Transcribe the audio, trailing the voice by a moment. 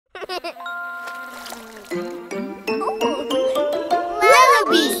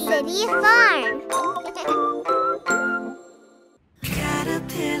Lellobee farm.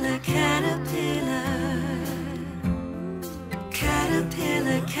 Caterpillar, caterpillar,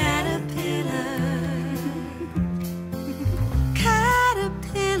 caterpillar, caterpillar,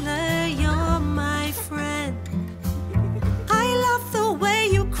 caterpillar, you're my friend. I love the way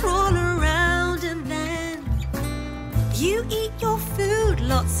you crawl around and then you eat your food,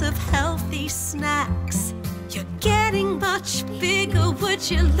 lots of healthy snacks. You're getting much bigger,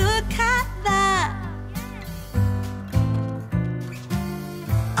 would you look at that?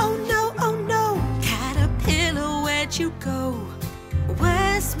 Oh no, caterpillar, where'd you go?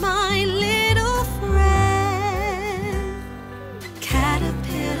 Where's my little friend?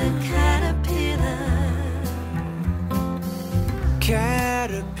 Caterpillar, caterpillar.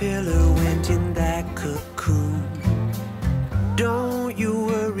 Caterpillar went in that cocoon. Don't you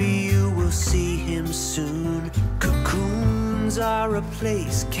worry, you will see him soon. Cocoons are a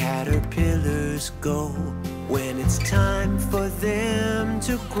place caterpillars go when it's time for them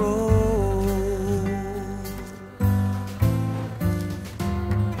to grow.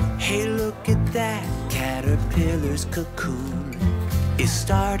 Hey, look at that, caterpillar's cocoon is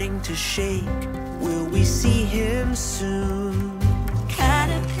starting to shake. Will we see him soon?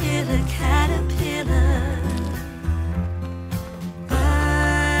 Caterpillar, caterpillar,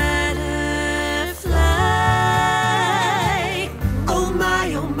 butterfly. Oh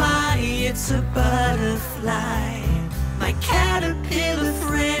my, it's a butterfly. My caterpillar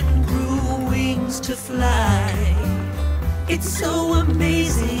friend grew wings to fly. It's so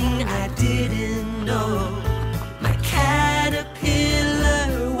amazing, I didn't know my caterpillar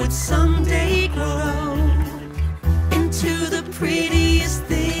would someday grow into the prettiest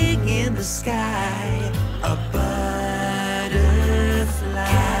thing in the sky, a butterfly.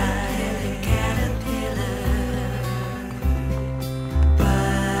 Caterpillar,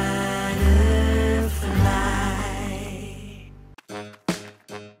 butterfly.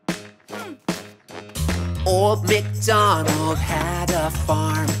 Old Macdonald had a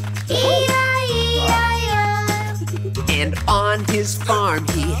farm, E-I-E-I-O. and on his farm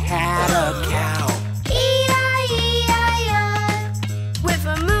he had a cow. E-I-E-I-O. With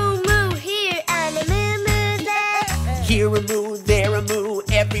a moo-moo here and a moo-moo there. Here a moo, there a moo,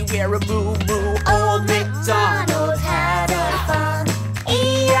 everywhere a moo-moo. Old Macdonald had a farm,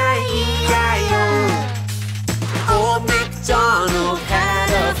 E-I-E-I-O. Old Macdonald had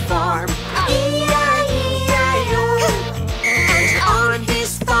a farm, E-I-E-I-O. And on his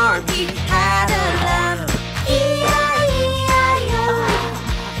farm he had a lamb, E-I-E-I-O.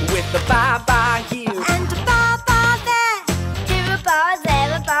 with a baa baa here and a baa baa there. Here a bar,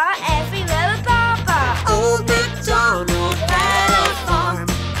 there a bar, everywhere a bar bar. Old Macdonald had a farm,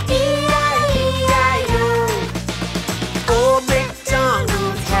 E-I-E-I-O. Old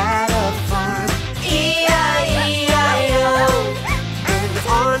Macdonald had a farm, E-I-E-I-O. And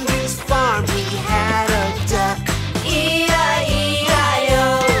on his farm he had a duck, E-I-E-I-O.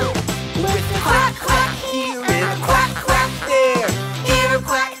 With a quack quack here and a quack quack there. Here a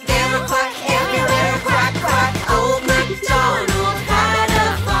quack, there a quack, everywhere a quack quack. Old Macdonald had a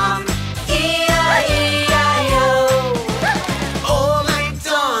farm, E-I-E-I-O. Old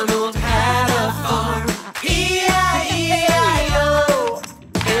Macdonald had a farm, E-I-E-I-O.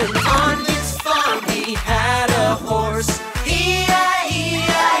 And on his farm he had a horse,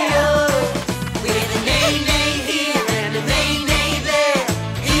 E-I-E-I-O. With a neigh-neigh here and a neigh-neigh there.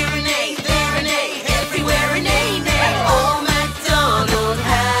 Here a neigh, there a neigh, everywhere a neigh-neigh. Old Macdonald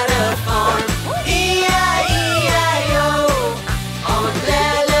had a farm, E-I-E-I-O. On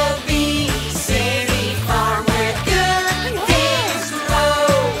Lellobee City Farm where good things grow.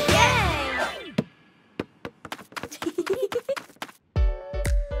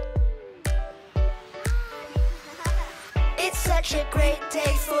 It's such a great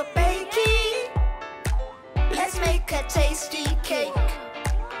day for baking. Let's make a tasty cake.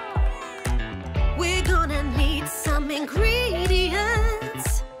 We're gonna need some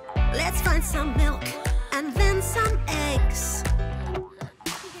ingredients. Let's find some milk and then some eggs.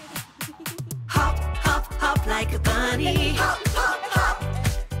 Hop, hop, hop like a bunny. Hop, hop, hop.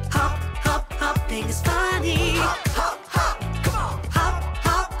 Hop, hop, hopping is funny. Hop, hop, hop. Come on. Hop,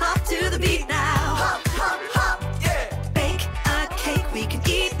 hop, hop to the beat now. Hop, hop, hop. Yeah. Bake a cake we can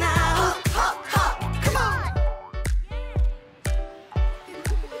eat now. Hop, hop, hop. Come on.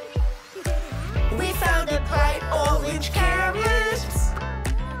 We found a bright orange carrot,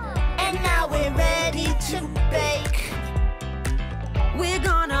 and now we're ready to bake. We're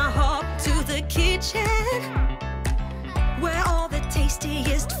gonna hop to the kitchen, where all the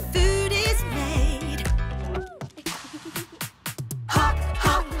tastiest food is made. Hop,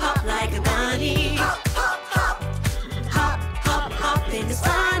 hop, hop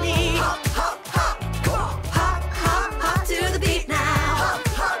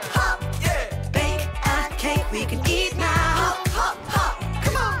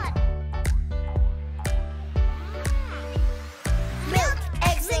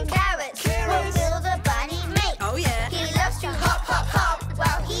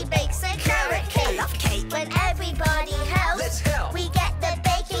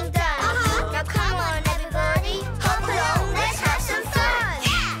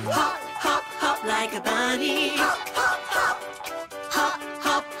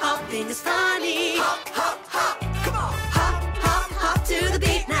hopping is funny. Hop, hop, hop, come on. Hop, hop, hop to the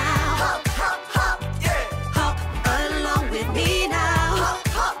beat now. Hop, hop, hop, yeah. Hop along with me now. Hop,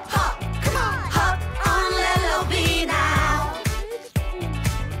 hop, hop, come on. Hop on Lellobee now.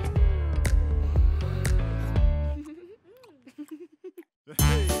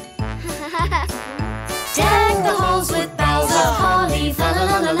 Deck the halls with boughs of holly, fa la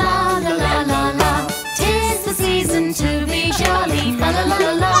la la la la la la la. 'Tis the season to be jolly, fa la la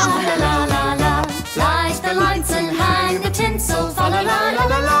la la la la la la. Light the lights and hang the tinsel, fa la la la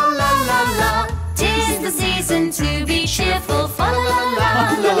la la la la la. 'Tis the season to be cheerful, fa la la la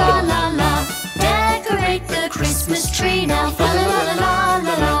la la la la. Decorate the Christmas tree now, fa la la la la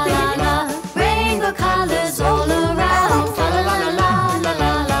la la la la. Rainbow colours all around, fa la la la la la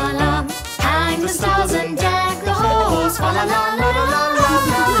la la la. Hang the stars and deck the halls, fa la la la la la la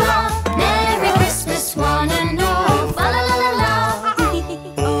la la. Merry Christmas one and all, fa la la la la.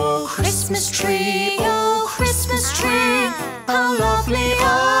 Oh Christmas tree, how lovely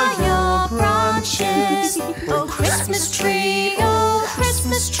are your branches. Oh Christmas tree,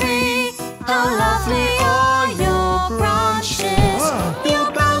 how lovely are your branches. Your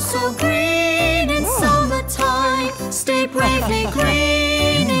boughs so green in summertime, stay bravely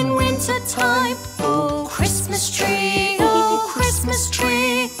green in wintertime. Oh Christmas tree,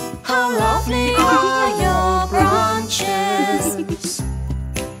 how lovely are your branches.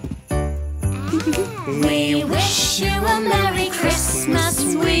 We wish you a Merry Christmas.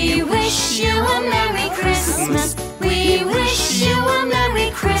 We wish you a Merry Christmas. We wish you a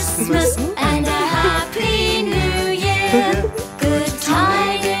Merry Christmas and a Happy New Year. Good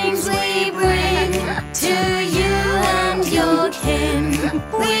tidings we bring to you and your kin.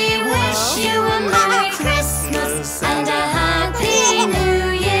 We wish you a Merry Christmas and a Happy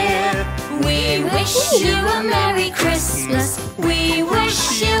New Year. We wish you a Merry Christmas. We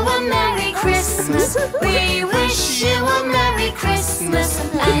wish you a Merry Christmas. We wish you a Merry Christmas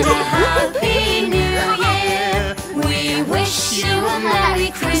and a Happy New Year. We wish you a Merry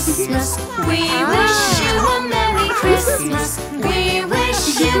Christmas. We wish you a Merry Christmas. We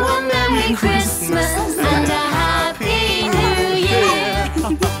wish you a Merry Christmas and a Happy New Year.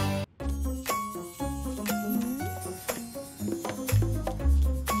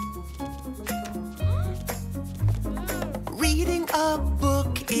 Reading a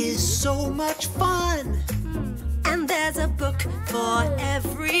book is so much fun. And there's a book for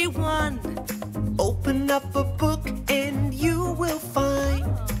everyone. Open up a book and you will find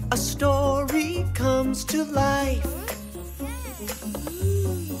a story comes to life.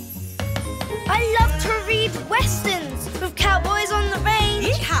 I love to read westerns with cowboys on the range.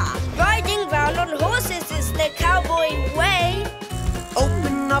 Yeehaw! Riding round on horses is the cowboy way.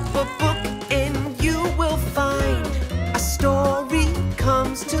 Open up a book and you will find a story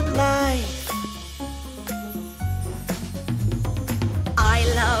comes to life. I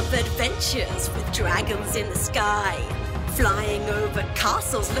love adventures with dragons in the sky, flying over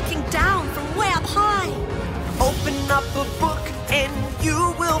castles, looking down from way up high. Open up a book and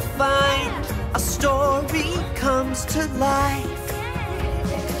you will find a story comes to life.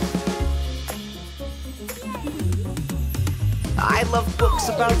 I love books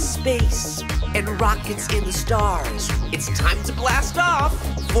about space and rockets in the stars. It's time to blast off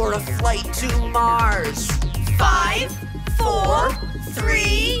for a flight to Mars. 5, 4,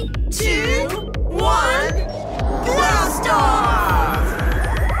 3, 2, 1, blast off!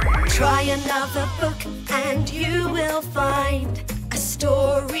 Try another book and you will find a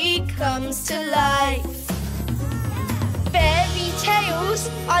story comes to life. Fairy tales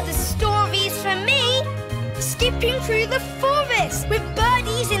are the stories for me. Skipping through the forest with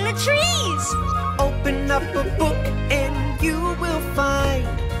birdies in the trees. Open up a book and you will find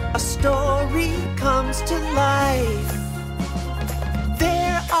a story comes to life.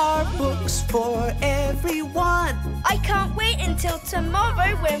 There are books for everyone. I can't wait until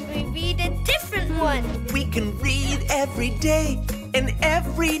tomorrow when we read a different one. We can read every day and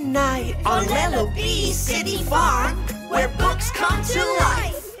every night On Lellobee City Farm, where books come to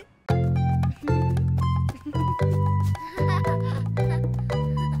life.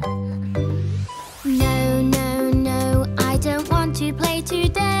 No, no, no, I don't want to play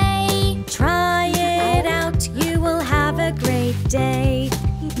today. Try it out, you will have a great day.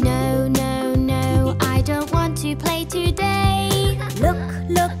 No, no, no, I don't want to play today. Look,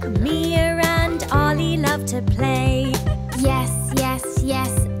 look, Mia and Ollie love to play. Yes, yes,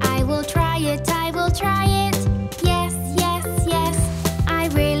 yes, I will try it, I will try it. Yes, yes, yes, I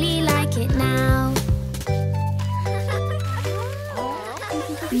really like it now.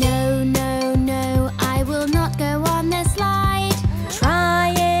 No, no, no, I will not go on the slide.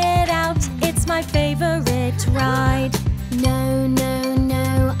 Try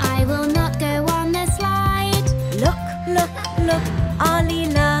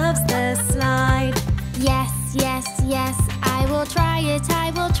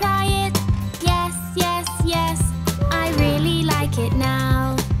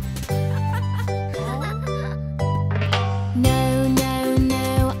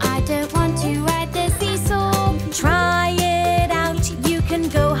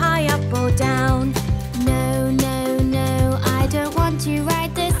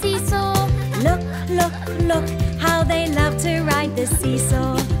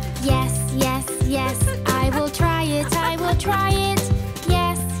seesaw. Yes, yes, yes, I will try it, I will try it.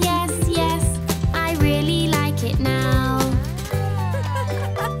 Yes, yes, yes, I really like it now.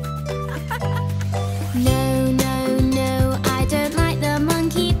 No, no, no, I don't like the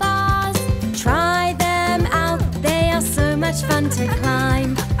monkey bars. Try them out, they are so much fun to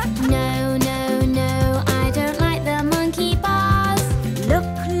climb. No, no, no, I don't like the monkey bars. Look,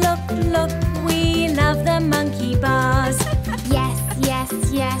 look, look, we love the monkey bars. Yes, yes,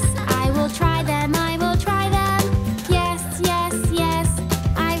 yes, I will try them, I will try them. Yes, yes, yes,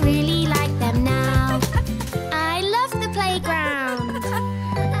 I really like them now. I love the playground.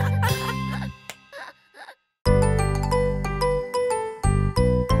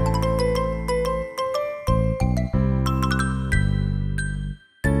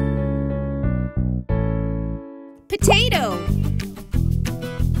 Potato,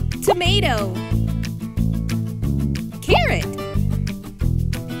 tomato, carrot,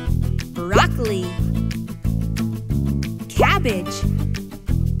 broccoli, cabbage,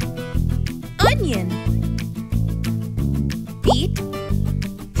 onion, beet,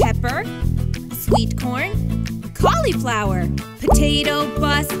 pepper, sweet corn, cauliflower, potato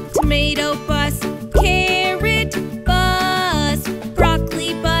bus, tomato bus, carrot bus,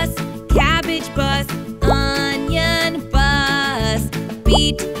 broccoli bus, cabbage bus, onion bus,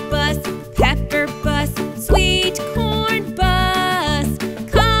 beet bus, pepper bus, sweet corn bus,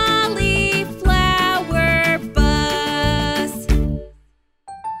 cauliflower bus.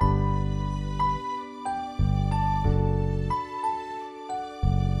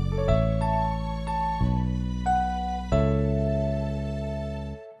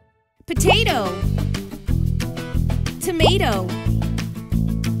 Potato, tomato,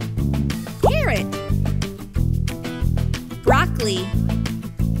 carrot, broccoli,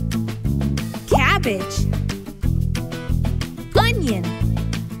 cabbage, onion,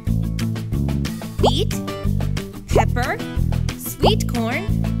 beet, pepper, sweet corn,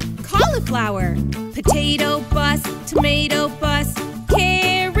 cauliflower, potato bus, tomato bus,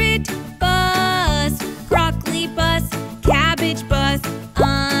 carrot bus, broccoli bus, cabbage bus,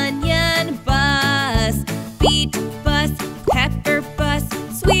 onion bus, beet bus, pepper bus,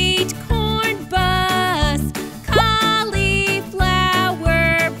 sweet corn bus, cauliflower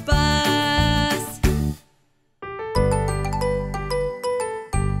bus.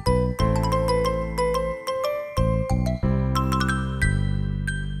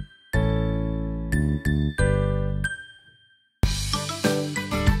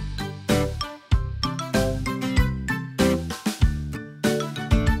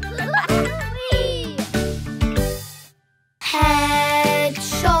 Head,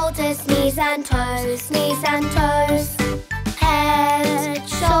 shoulders, knees and toes, knees and toes. Head,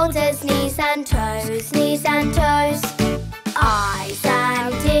 shoulders, knees and toes, knees and toes. Eyes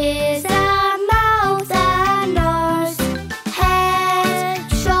and ears and mouth and nose. Head,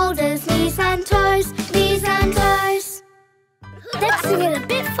 shoulders, knees and toes, knees and toes. Let's sing it a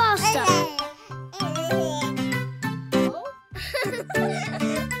bit faster.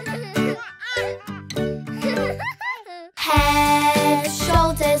 Head,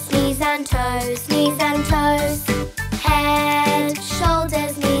 shoulders, knees and toes, knees and toes. Head,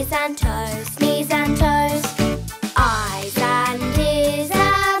 shoulders, knees and toes, knees and toes. Eyes and ears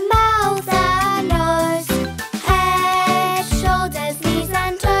and mouth and nose. Head, shoulders, knees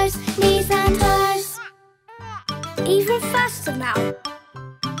and toes, knees and toes. Even faster now.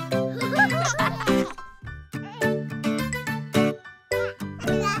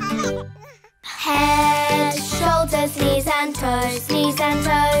 Head, shoulders, knees and toes, knees and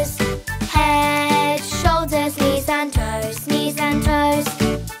toes. Head, shoulders, knees and toes, knees and toes.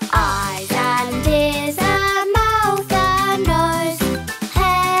 Eyes and ears and mouth and nose.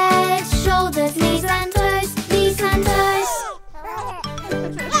 Head, shoulders, knees and toes, knees and toes.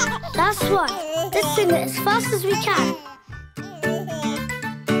 That's right. Let's sing it as fast as we can.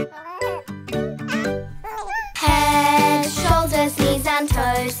 Head, shoulders, knees and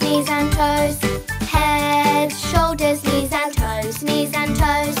toes, knees and toes. Head, shoulders, knees and toes, knees and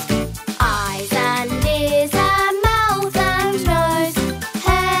toes. Eyes and ears and mouth and nose.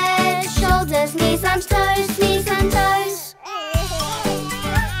 Head, shoulders, knees and toes, knees and toes.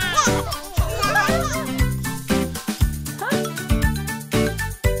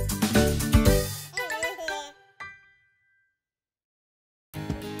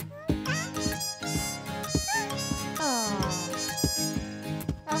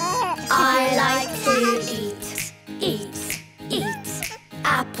 I like to eat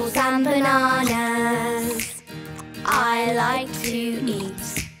apples and bananas. I like to eat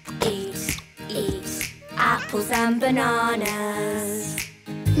apples apples and bananas.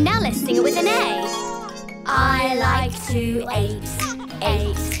 Now let's sing it with an A. I like to eat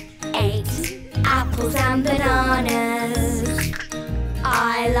apples and bananas.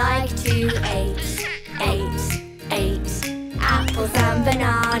 I like to eat apples and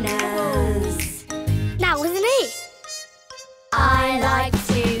bananas. Now with an E. I like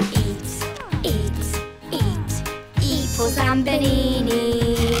to eat apples and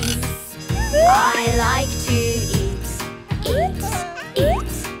bananas. I like to eat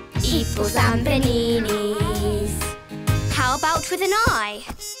apples and bananas. How about with an I?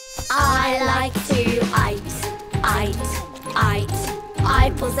 I like to eat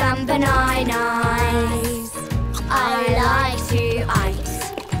apples and bananas. I like to eat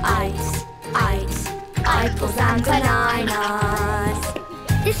apples and bananas.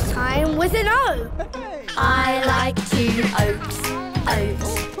 This time with an O. I like to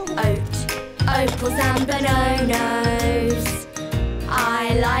apples and bananas.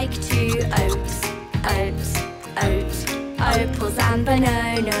 I like to apples and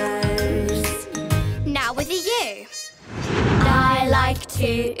bananas. Now with a U. I like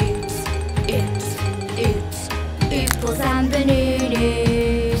to apples and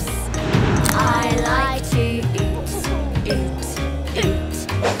bananas. I like to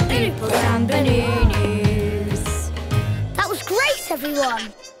apples and bananas. That was great,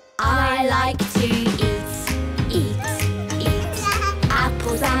 everyone. I like to eat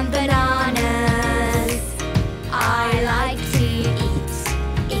apples and bananas. I like to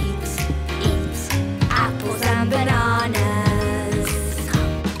eat apples and bananas.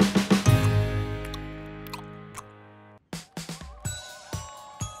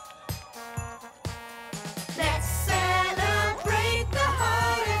 Let's celebrate the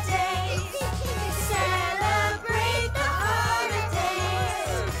holidays. Celebrate the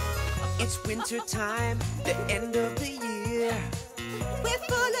holidays. It's winter time, the end of the year. We're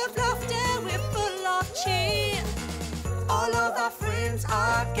full of laughter, we're full of cheer. All of our friends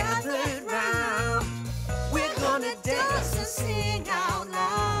are gathered round. We're gonna dance and sing out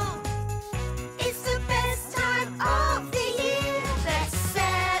loud. It's the best time of the year. Let's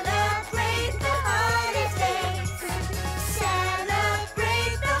celebrate the holidays.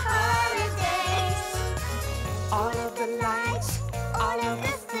 Celebrate the holidays. All of the lights, all of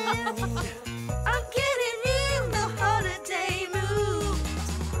the food. I'm getting in the holiday mood.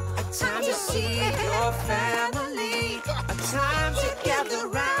 A time to see your family. A time to gather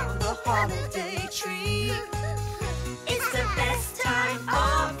round the holiday tree. It's the best time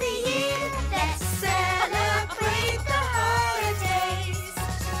of the year. Let's celebrate the holidays.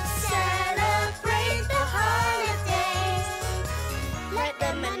 Celebrate the holidays. Light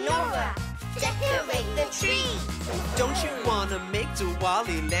the menorah, decorate the tree. Don't you wanna make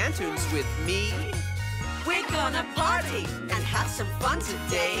Diwali lanterns with me? We're gonna party and have some fun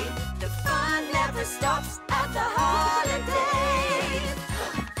today. The fun never stops at the holidays.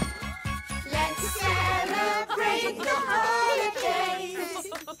 Let's celebrate the holidays.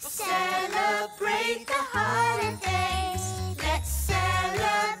 Celebrate the holidays. Let's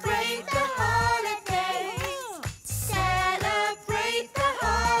celebrate the holidays. Celebrate the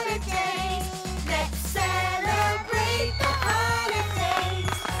holidays. Let's celebrate the holidays.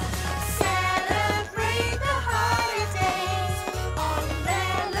 Celebrate the holidays on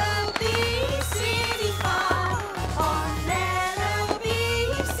Lellobee City Farm. On Lellobee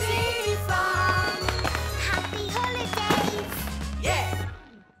City Farm. Happy holidays! Yeah!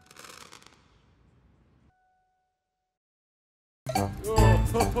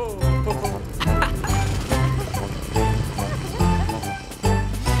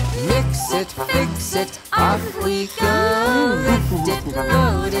 Mix it, fix it, off we go. Lift it,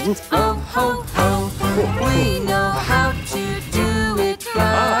 load it, oh ho ho. We know how to do it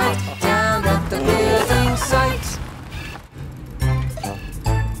right down at the building site.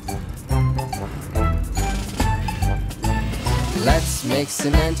 Let's make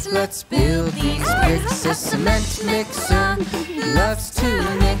cement, let's build these bricks. A cement mixer loves to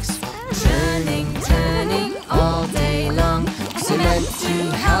mix, turning, turning all day long. Cement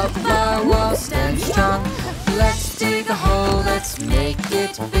to help our walls stand strong. Let's dig a hole, let's make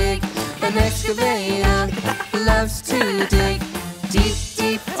it big. An excavator loves to dig deep,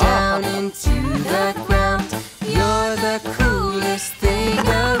 deep down into the ground. You're the coolest thing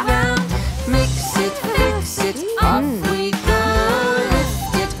around. Mix it, fix it, off we go.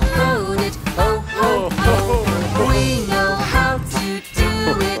 Lift it, load it, oh ho ho. We know how to do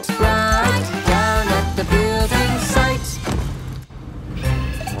it right down at the building site.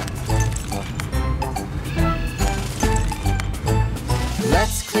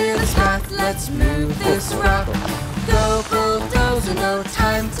 Let's clear this path, let's move this rock. Go bulldozer, no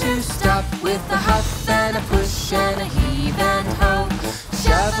time to stop. With a huff and a push and a heave and ho,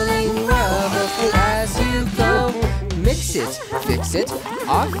 shoveling rubber as you go. Mix it, fix it,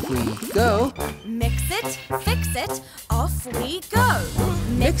 off we go. Mix it, fix it, off we go.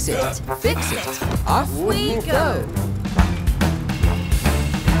 Mix it, fix it, off we go.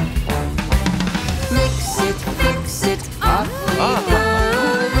 Mix it, fix it, off we go.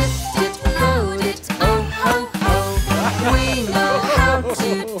 Lift it, load it, oh ho ho. We know how to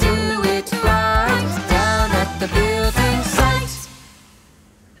do it right down at the building site.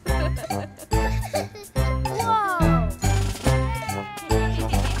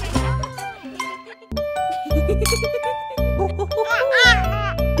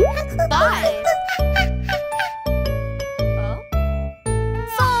 Five.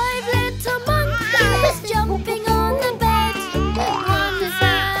 Five little monkeys jumping on the bed. One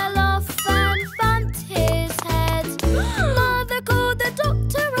fell off and bumped his head. Mother called the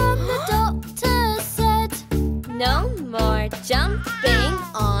doctor and the doctor said, No more jumping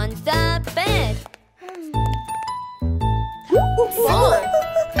on the bed. Four.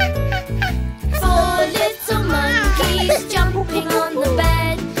 Four little monkeys jumping on the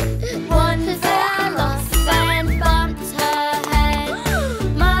bed. One fell off and bumped her head.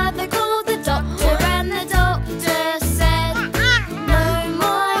 Mother called the doctor and the doctor said, No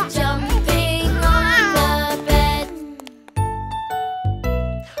more jumping on the bed.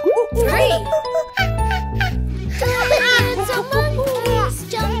 Three. Three little monkeys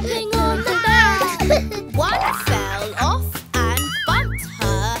jumping on the bed. One fell off and bumped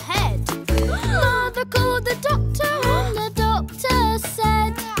her head. Mother called the doctor and the doctor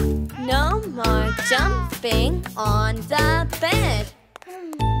said, No more jumping on the bed.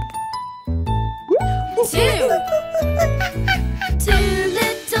 Two. Two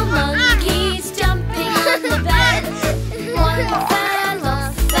little monkeys jumping on the bed. One fell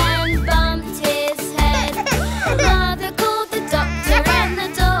off and bumped his head. Mother called the doctor and the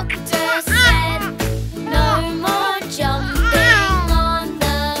doctor said, No more jumping on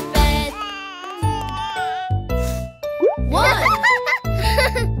the bed. One.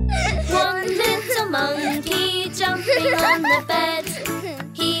 One little monkey jumping on the bed.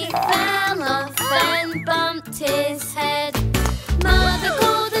 He fell off and bumped his head. Mother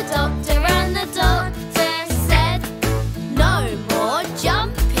called the doctor and the doctor said, No more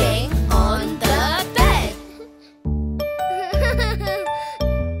jumping on the bed.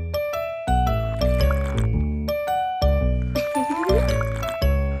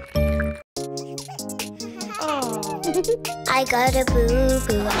 I got a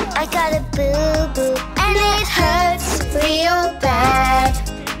boo-boo, I got a boo-boo, and it hurts real bad.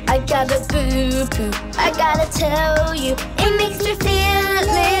 I got a boo-boo, I gotta tell you, it makes me feel a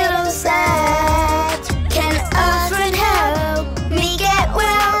little sad. Can a friend help me get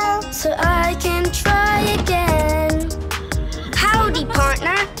well so I can try again? Howdy,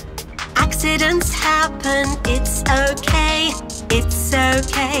 partner. Accidents happen, it's okay. It's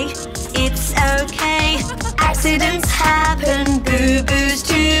okay, it's okay. Accidents happen, boo-boos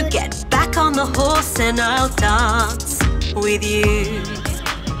too. Get back on the horse and I'll dance with you.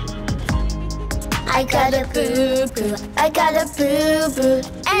 I got a boo-boo, I got a boo-boo,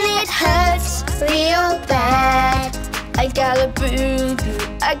 and it hurts real bad. I got a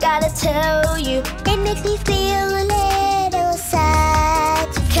boo-boo, I gotta tell you, it makes me feel a little sad.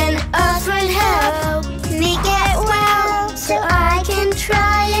 Can a friend help me get well so I can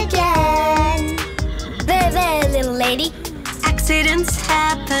try again? There, little lady. Accidents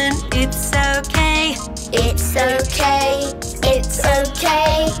happen, it's okay. It's okay, it's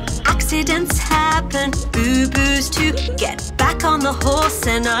okay. Accidents happen, boo-boos too. Get back on the horse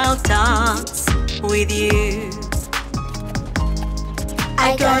and I'll dance with you.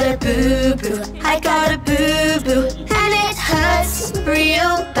 I got a boo-boo, I got a boo-boo, and it hurts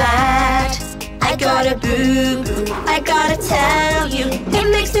real bad. I got a boo-boo, I gotta tell you, it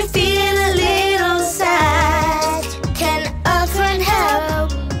makes me feel a little sad. Can a friend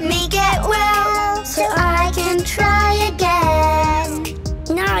help me get well so I can try again?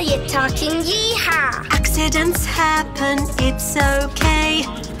 Now you're talking, yeehaw! Accidents happen, it's okay.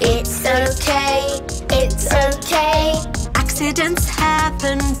 It's okay, it's okay. Accidents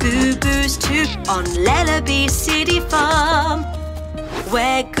happen, boo-boos too. On Lellobee City Farm,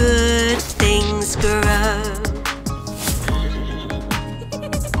 where good things grow.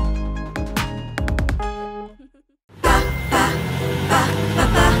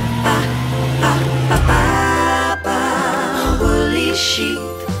 Woolly sheep.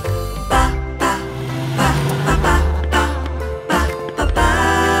 Ba ba ba ba ba ba ba ba ba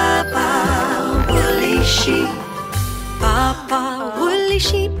ba.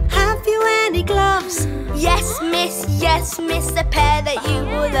 Just miss a pair that you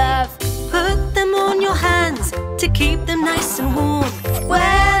will love. Put them on your hands to keep them nice and warm.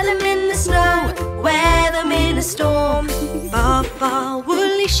 Wear them in the snow, wear them in a storm. Baa Baa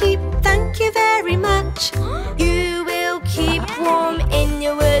woolly sheep, thank you very much. You will keep warm in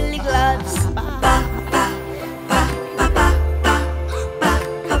your woolly gloves. Baa Baa Baa Baa Baa Baa Baa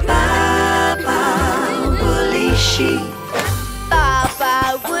Baa Baa woolly sheep. Baa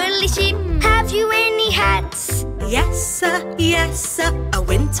Baa woolly sheep, have you any hats? Yes sir, a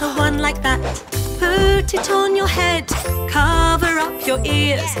winter one like that. Put it on your head, cover up your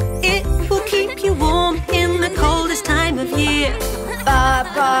ears. It will keep you warm in the coldest time of year. Baa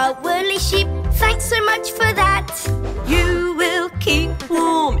Baa woolly sheep, thanks so much for that. You will keep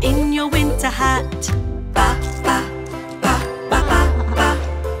warm in your winter hat. Baa Baa Baa Baa Baa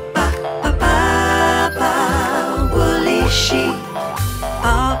Baa Baa Baa Baa woolly sheep.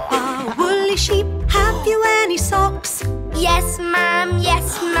 Baa Baa woolly sheep, have you any socks? Yes,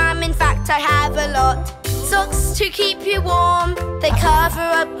 ma'am, in fact I have a lot. Socks to keep you warm, they cover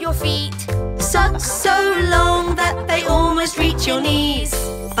up your feet. Socks so long that they almost reach your knees.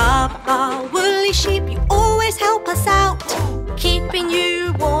 Baa Baa woolly sheep, you always help us out. Keeping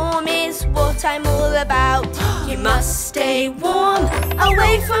you warm is what I'm all about. You must stay warm,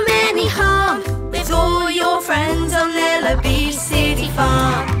 away from any harm, with all your friends on Lellobee City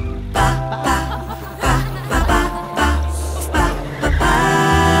Farm. Baa Baa Baa Baa Baa Baa Baa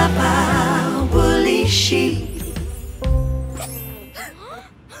Baa Baa woolly sheep.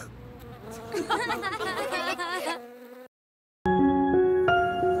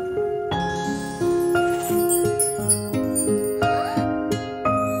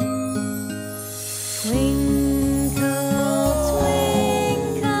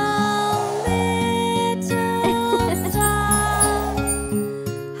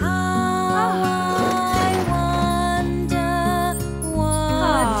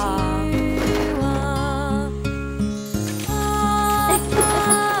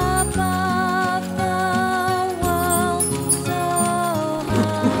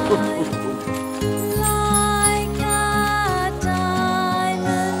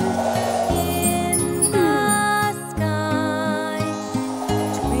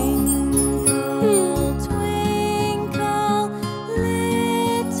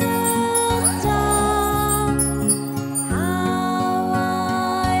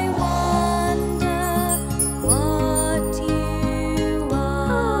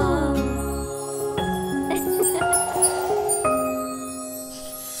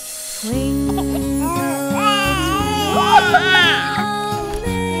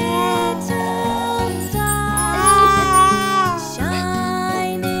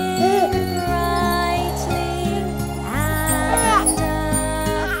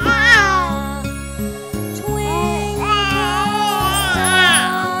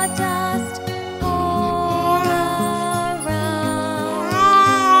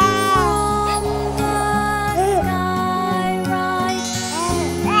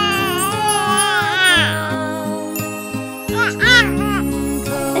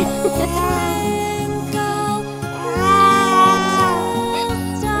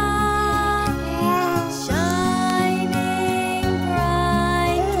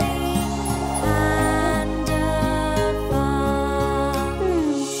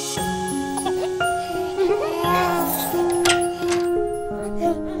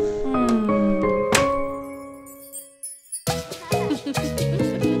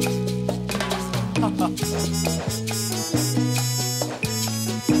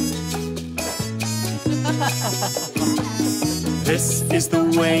 This is the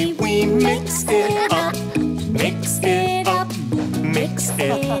way we mix it up, mix it up, mix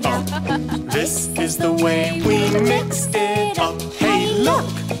it up. This is the way we mix it up. Hey, look,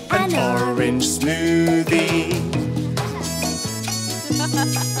 an orange smoothie.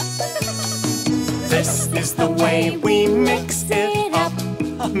 This is the way we mix it up,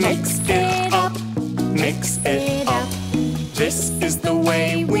 mix it up, mix it up. This is the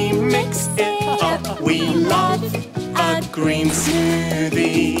way we mix it up. We love a green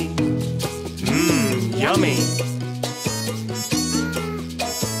smoothie. Mmm, yummy.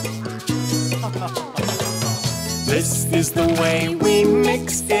 This is the way we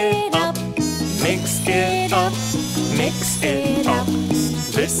mix it up, mix it up, mix it up.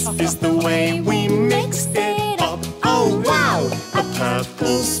 This is the way we mix it up. Oh wow, a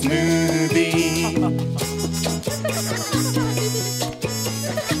purple smoothie.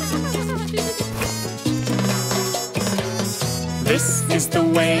 This is the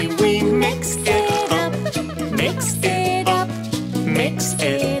way we mix it up, mix it up, mix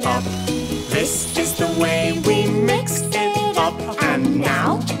it up. This is the way we mix it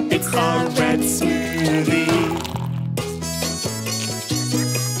now it's a red smoothie.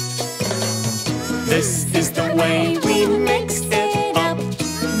 This is the way we mix it up,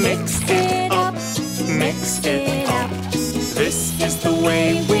 mix it up, mix it up. This is the way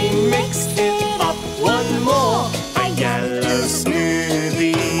we mix it up. One more, a yellow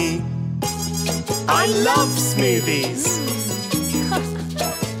smoothie. I love smoothies.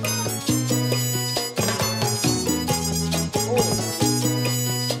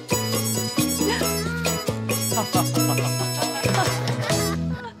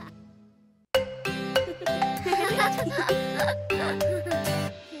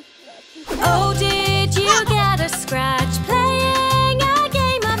 Oh, did you get a scratch playing a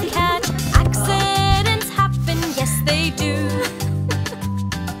game of catch? Accidents happen, yes they do.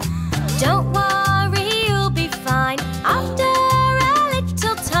 Don't worry, you'll be fine. After a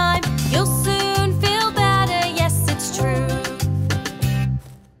little time, you'll soon feel better, yes it's true.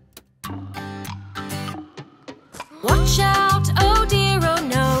 Watch out, oh dear, oh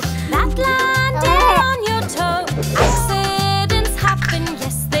no, that landed on your toe. Accidents happen,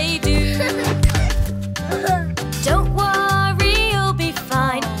 yes they do. Don't worry, you'll be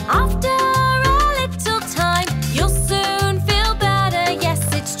fine. After a little time, you'll soon feel better, yes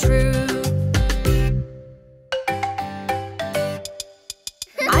it's true.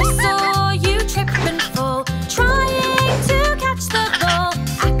 I saw you trip and fall, trying to catch the ball.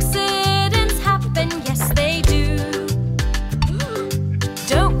 Accidents happen, yes they do.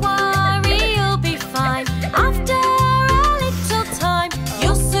 Don't worry, you'll be fine. After a little time,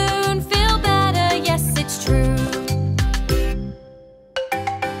 you'll soon feel better, yes it's true.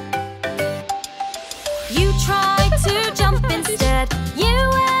 You tried to jump instead, you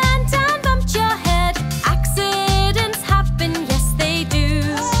went and bumped your head. Accidents happen, yes they do.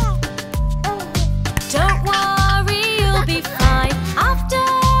 Don't worry, you'll be fine. After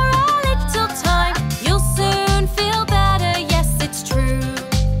a little time, you'll soon feel better, yes it's true.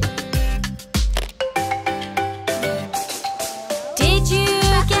 Did you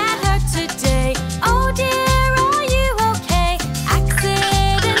get hurt today? Oh dear, are you okay?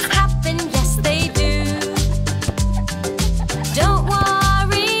 Accidents happen, yes they do. Don't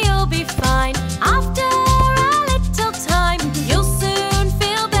worry, you'll be fine. After a little time, you'll soon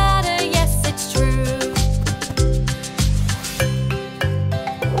feel better, yes it's true.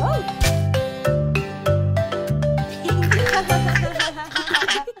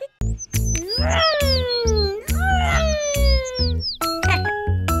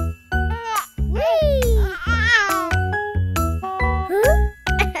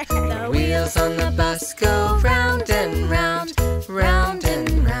 The wheels on the bus go round and round, round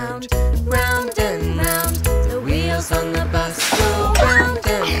and round, round and round. The wheels on the bus go round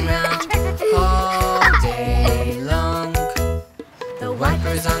and round all day long. The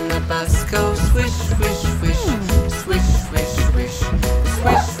wipers on the bus go swish, swish, swish, swish, swish, swish,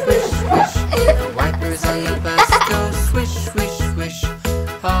 swish, swish, swish. The wipers on the bus go swish, swish, swish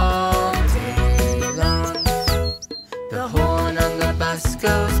all day long. The horn on the bus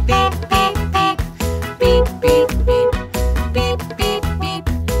goes beep, beep, beep, beep, beep, beep, beep, beep, beep.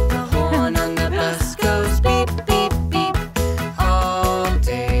 The horn on the bus goes beep, beep, beep all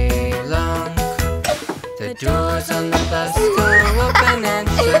day long. The doors on the bus go open and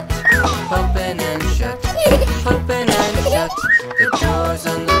shut, open and shut, open and shut. The doors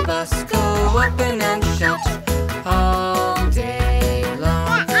on the bus go open and shut all day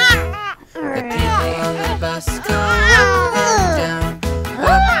long. The people on the bus go up and down,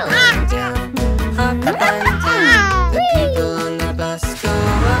 up and down, up and down. The people on the bus go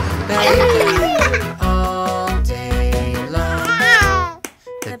up and down all day long.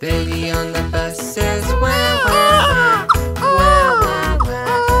 The baby on the bus says wah, wah, wah, wah, wah,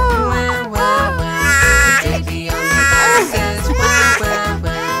 wah, wah, wah, wah. The baby on the bus says wah, wah,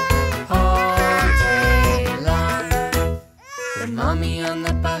 wah all day long. The mommy on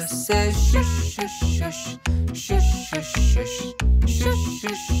the bus says shush, shush, shush, shush, shush, shush, shush,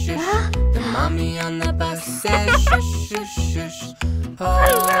 shush, shush. The mommy on the bus says shush, shush, shush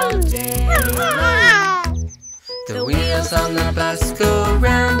all day long. The wheels on the bus go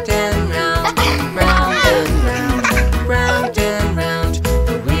round and round, round and round, round and round.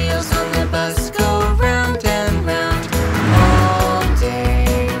 The wheels on the bus go round and round all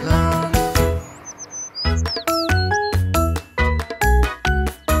day long.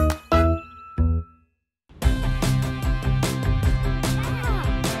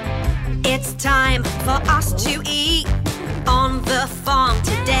 It's time for us to eat on the farm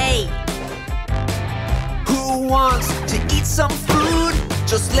today. Who wants to eat some food?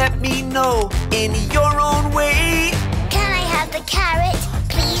 Just let me know in your own way. Can I have have the carrot?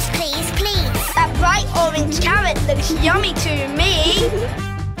 Please, please, please. That bright orange carrot looks yummy to me.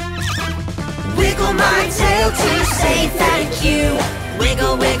 Wiggle my tail to say thank you.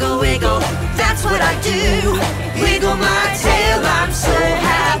 Wiggle, wiggle, wiggle, that's what I do. Wiggle my tail, I'm so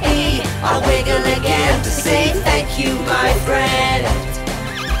happy. I'll wiggle again to say thank you, my friend.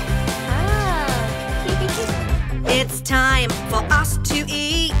 It's time for us to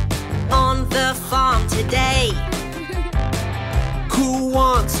eat on the farm today. Who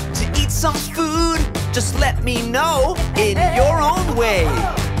wants to eat some food? Just let me know in your own way.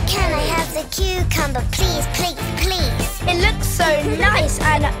 Can I have the cucumber, please, please, please? It looks so nice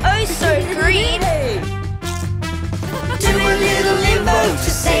and oh so green. Do a little limbo to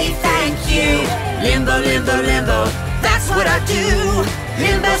say thank you. Limbo, limbo, limbo, that's what I do.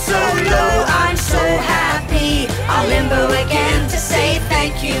 Limbo so low, I'm so happy. I'll limbo again to say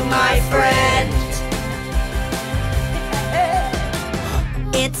thank you, my friend.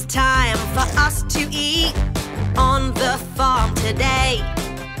 It's time for us to eat on the farm today.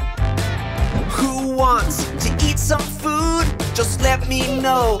 Who wants to eat some food? Just let me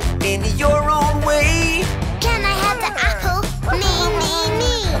know in your own way. Can I have the apple? Me, me,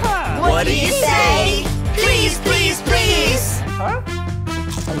 me. What do you say? Please, please, please.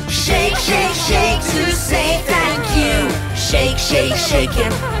 Shake, shake, shake to say thank you. Shake, shake, shake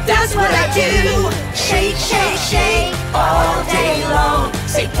him, that's what I do. Shake, shake, shake all day long.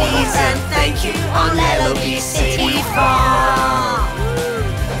 Say please and thank you on Lellobee City Farm.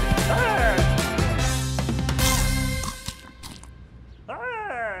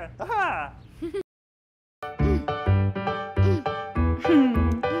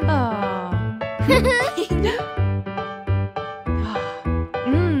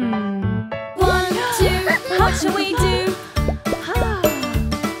 One, two, what shall we do?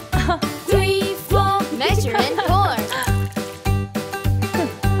 3, 4, Measure and pour.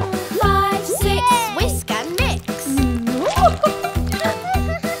 5, 6, Whisk and mix.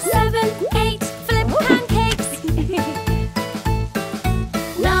 7, 8, flip pancakes.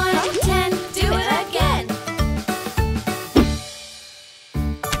 9, 10, do it again.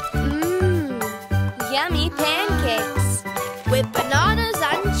 Yummy pancakes with bananas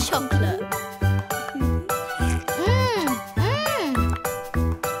and chocolate.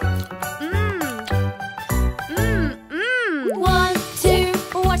 One, two,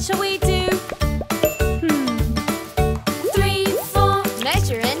 what shall we do? 3, 4,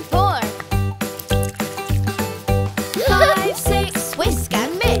 Measure and pour. 5, 6, Whisk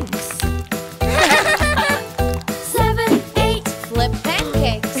and mix. 7, 8, Flip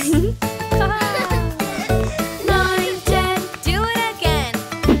pancakes. 9, 10. Do it again.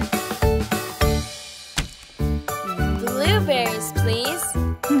 Blueberries, please.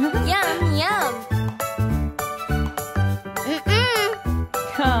 Yum, yum.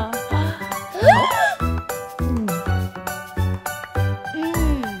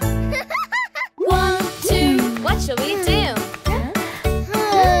 One, two, What shall we do?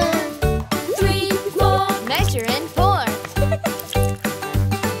 3, 4, Measure and pour.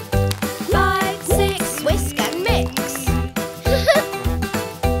 5, 6, Whisk and mix.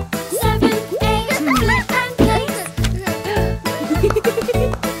 7, 8, flip pancakes.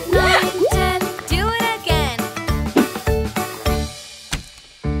 9, 10. Do it again.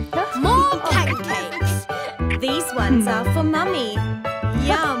 More pancakes. These ones are for Mummy.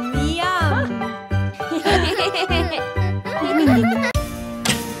 Yum, yum.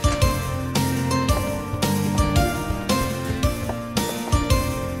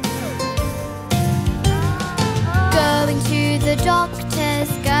 Going to the doctors,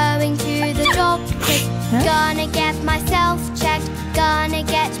 going to the doctors. Gonna get myself checked, gonna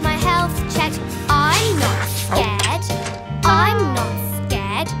get my health checked. I'm not scared, I'm not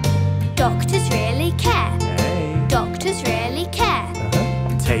scared. Doctors really care, doctors really care.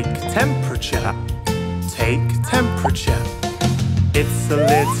 Take temperature. Take temperature. It's a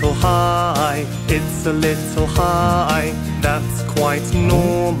little high. It's a little high. That's quite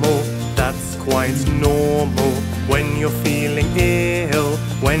normal. That's quite normal. When you're feeling ill,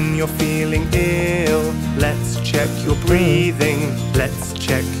 when you're feeling ill, let's check your breathing. Let's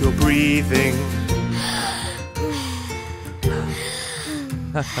check your breathing.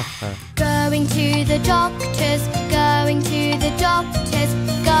 Going to the doctors, going to the doctors.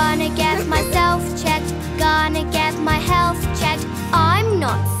 Gonna get myself checked, gonna get my health checked. I'm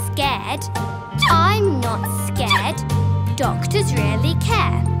not scared, I'm not scared. Doctors really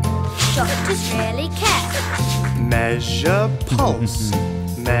care, doctors really care. Measure pulse.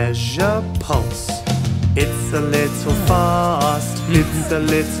 Measure pulse. It's a little fast. It's a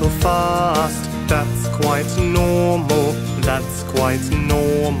little fast. That's quite normal. That's quite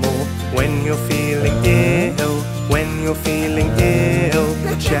normal when you're feeling ill. When you're feeling ill,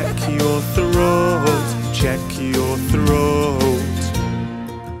 check your throat, check your throat.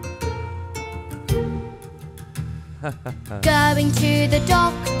 Going to the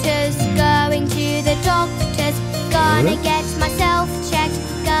doctors, going to the doctors. Gonna get myself checked,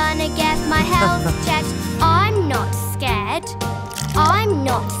 gonna get my health checked. I'm not scared, I'm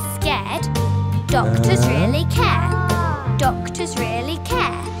not scared. Doctors really care, doctors really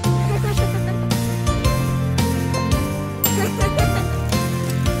care.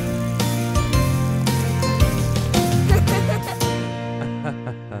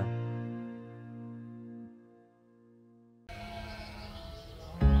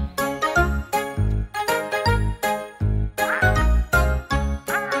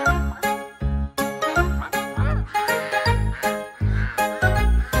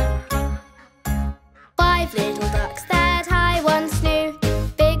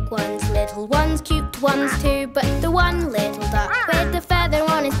 Ones too, but the one little duck with the feather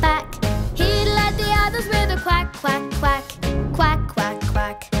on his back, he led the others with a quack, quack, quack, quack, quack,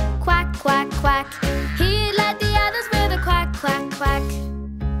 quack, quack, quack, quack. He led the others with a quack, quack, quack.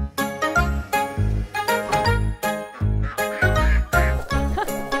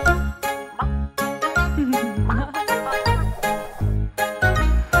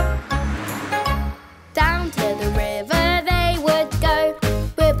 Down to the river they would go,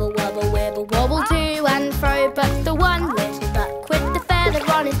 wibble wobble, wibble wobble to and fro. But the one little duck with the feather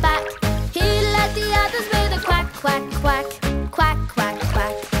on his back, he led the others with a quack, quack, quack, quack, quack,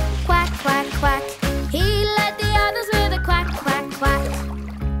 quack, quack, quack, quack. He led the others with a quack, quack, quack.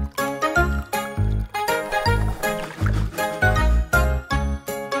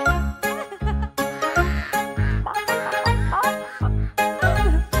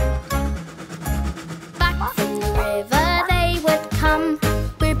 Back from the river they would come,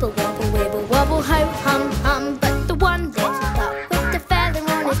 wibble wobble, wibble wobble, ho hum hum. But the one little duck with the feather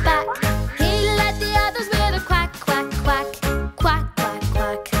on his back, he led the others with a quack, quack, quack, quack, quack,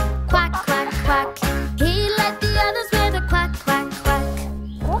 quack, quack, quack, quack. He led the others with a quack, quack, quack.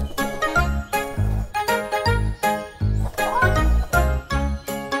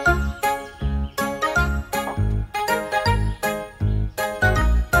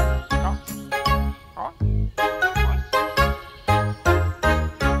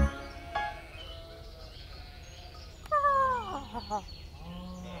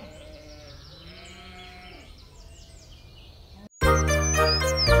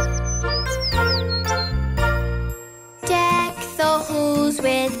 Deck the halls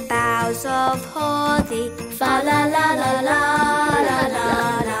with boughs of holly, fa la la la la la la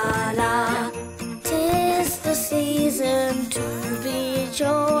la la. 'Tis the season to be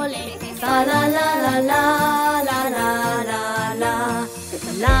jolly, fa la la la la la la la la.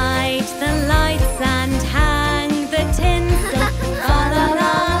 Light the lights and hang the tinsel. Fa la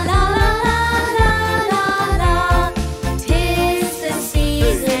la la la la la la. 'Tis the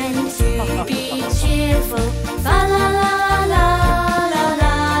season to be cheerful. Fa la la la la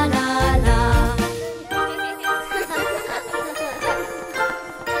la la la.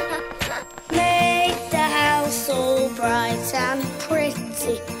 Make the house all bright and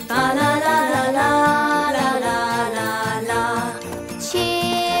pretty, Fa la la la la la la la la.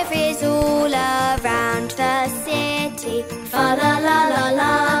 cheer is all around the city. Fa la la la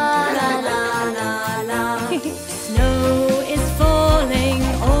la la la la la. Snow is falling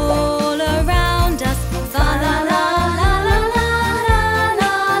all around us. Fa la la la la la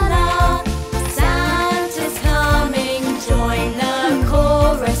la la. Santa's coming, join the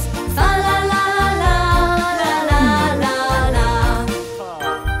chorus. Fa la la la la la la la.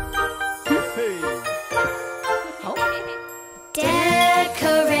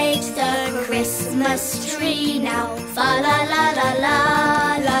 Decorate the Christmas tree now. Fa la la la la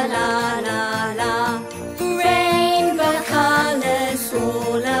la la la la. Rainbow colors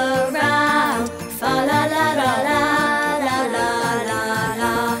all around. Fa la la la la la la la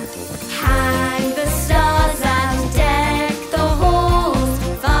la. Hang the stars and deck the halls.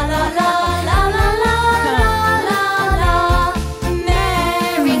 Fa la la la la la la la la.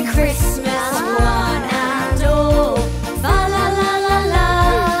 Merry Christmas, one and all. Fa la la la la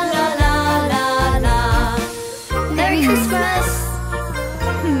la la la la. Merry Christmas!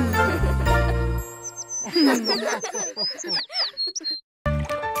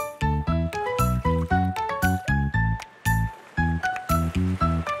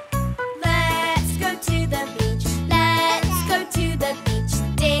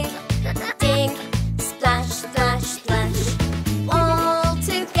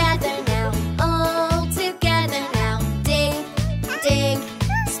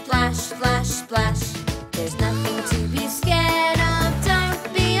 splash. There's nothing to be scared of,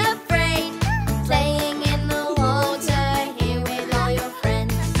 don't be afraid. Playing in the water here with all your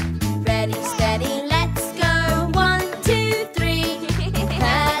friends. Ready, steady, let's go. 1, 2, 3.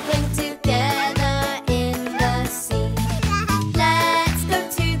 Paddling together in the sea. Let's go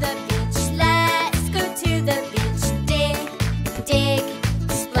to the beach, let's go to the beach. Dig, dig,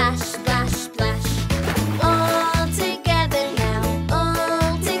 splash, splash, splash. All together now,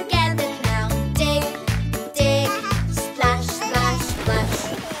 all together now. Dig, dig, splash, splash, splash.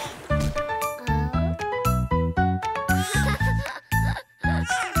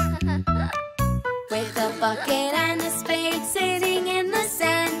 With a bucket and a spade sitting in the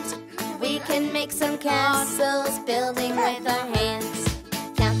sand, we can make some castles building with our hands.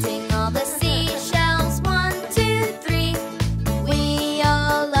 Counting all the seashells, 1, 2, 3. We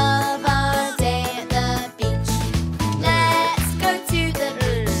all love our day at the beach. Let's go to the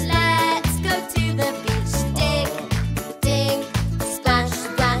beach, let's go to the beach. Dig, dig, splash,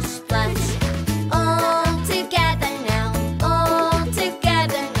 splash, splash. All together now, all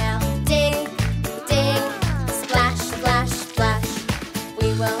together now. Dig, dig, splash, splash, splash. We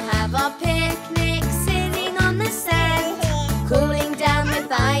will have our picnic sitting on the sand, cooling down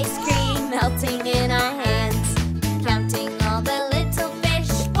with ice cream melting in our hands. Counting all the little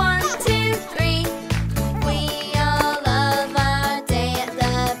fish, 1, 2, 3. We all love our day at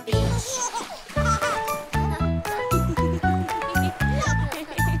the beach.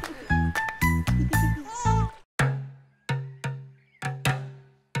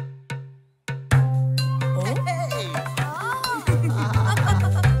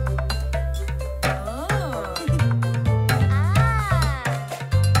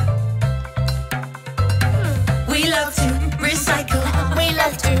 We love to recycle. We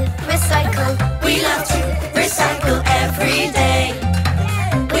love to recycle. We love to recycle every day.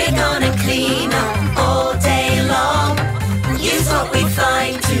 We're gonna clean up all day long. Use what we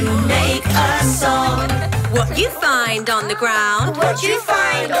find to make a song. What you find on the ground? What you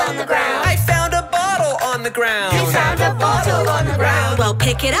find on the ground? I found a bottle on the ground. You found a bottle on the ground. Well,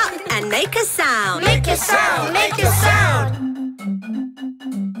 pick it up and make a sound. Make a sound, make a sound.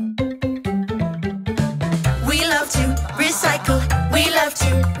 We love to recycle. We love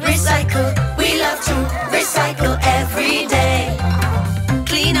to recycle. We love to recycle every day.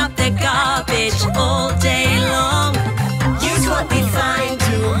 Clean up the garbage all day long. Use what we find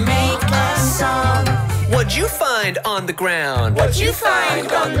to make a song. What'd you find on the ground? What you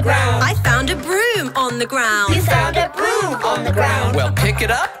find on the ground? I found a broom on the ground. You found a broom on the ground. Well, pick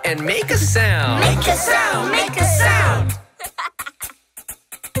it up and make a sound. Make a sound, make a sound.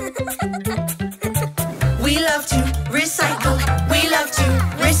 We love to recycle. We love to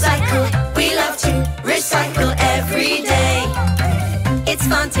recycle. We love to recycle every day. It's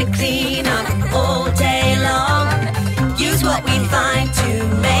fun to clean up all day long. Use what we find to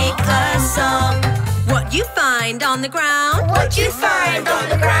make a song. What you find on the ground? What you find on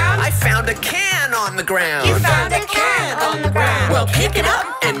the ground? I found a can on the ground. You found a can on the ground. Well, pick it up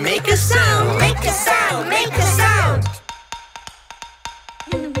and make a sound. Make a sound, make a sound.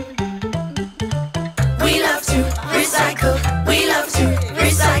 We love to recycle. We love to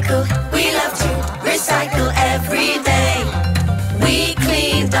recycle. We love to recycle every day. We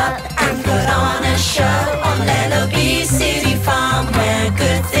cleaned up and put on a show on Lellobee City Farm where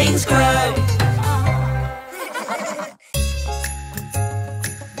good things grow.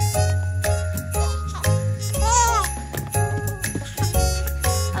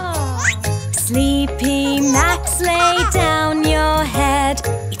 Sleepy Max, lay down your head.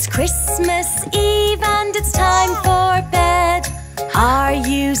 It's Christmas Eve and it's time for bed. Are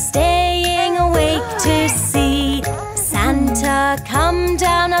you staying awake to see Santa come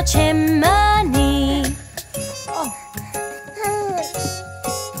down our chimney?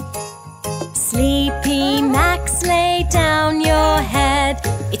 Sleepy Max, lay down your head.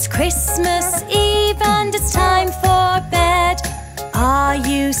 It's Christmas Eve and it's time for bed. Are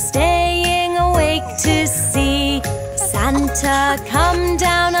you staying awake to see Santa come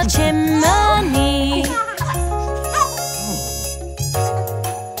down our chimney?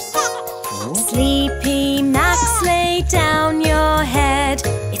 Sleepy Max, lay down your head.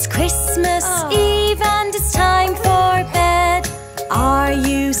 It's Christmas Eve and it's time for bed. Are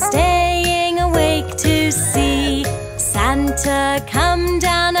you staying awake to see Santa come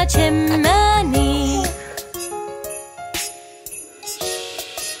down our chimney?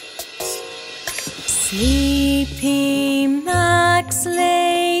 Sleepy Max,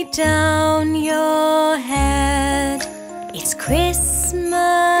 lay down your head. It's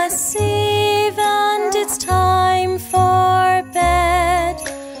Christmas Eve and it's time for bed.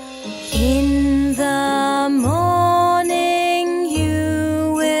 In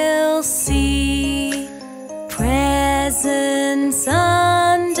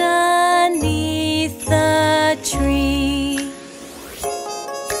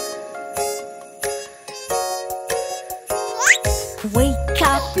Wake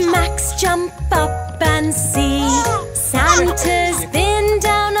up, Max, jump up and see. Santa's been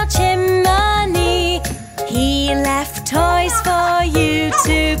down our chimney. He left toys for you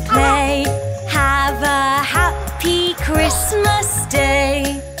to play. Have a happy Christmas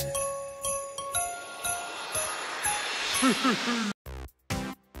day.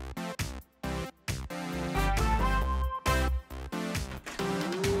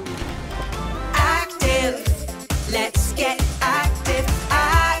 Active, let's get active,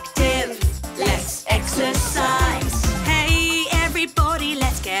 active. Let's exercise. Hey everybody,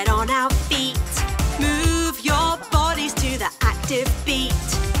 let's get on our feet. Move your bodies to the active beat.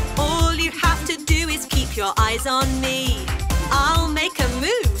 All you have to do is keep your eyes on me. I'll make a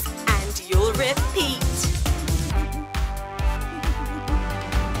move and you'll repeat.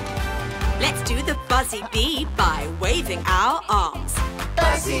 Let's do the buzzy bee by waving our arms.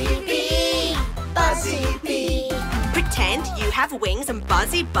 Buzzy bee, buzzy bee. Pretend you have wings and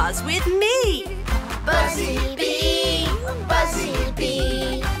buzzy buzz with me. Buzzy bee, buzzy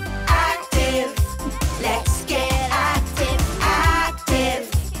bee. Active, let's get active, active.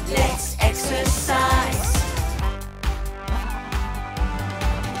 Let's exercise.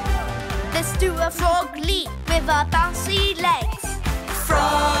 Let's do a frog leap with our bouncy legs.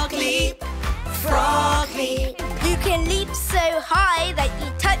 Frog leap, frog leap. You can leap so high that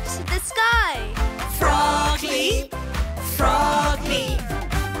you touch the sky. Frog leap, frog leap.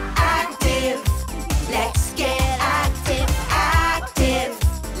 Active, let's get active, active.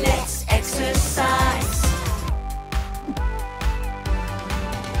 Let's exercise.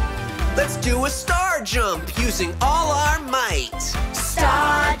 Let's do a star jump using all our might.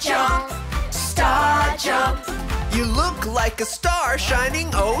 Star jump, star jump. You look like a star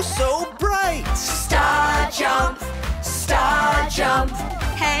shining oh so bright. Star jump, star jump.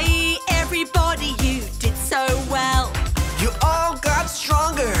 Hey everybody, you did so well. You all got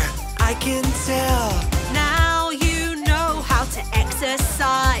stronger, I can tell. Now you know how to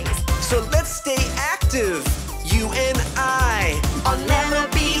exercise. So let's stay active, you and I. On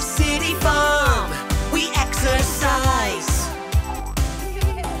Lellobee City Farm, we exercise.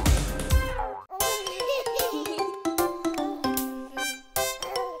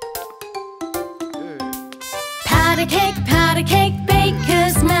 Pat a cake,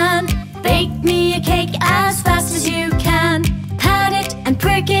 baker's man. Bake me a cake as fast as you can. Pat it and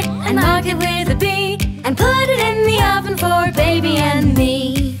prick it and mark it with a B, and put it in the oven for baby and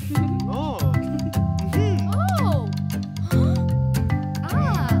me.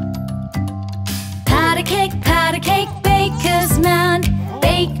 Pat a cake, baker's man.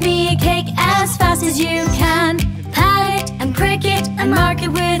 Bake me a cake as fast as you can. Pat it and prick it and mark it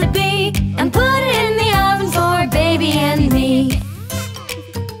with a B, and put it in the oven for baby and me.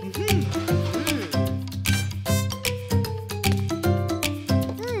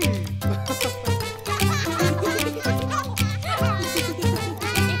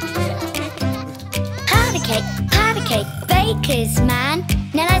 Pat a cake, baker's man.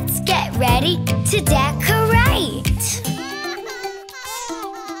 Now let's get ready to decorate.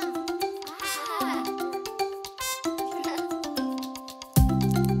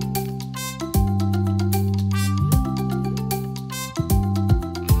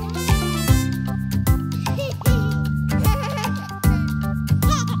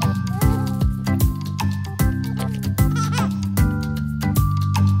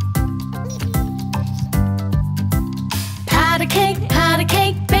 Pat a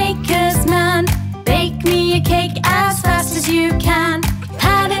cake, baker's man. Bake me a cake as fast as you can.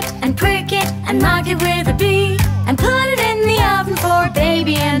 Pat it and prick it and mark it with a B, and put it in the oven for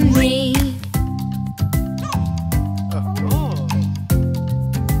baby and me.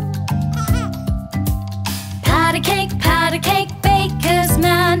 Pat a cake, baker's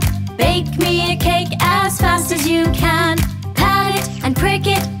man. Bake me a cake as fast as you can. Pat it and prick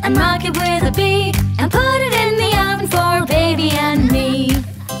it and mark it with a B, and put it in the oven for baby and me.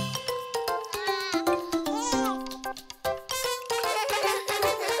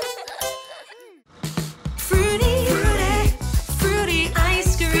 Fruity, fruity, fruity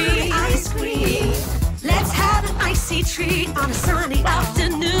ice cream, ice cream. Let's have an icy treat on a sunny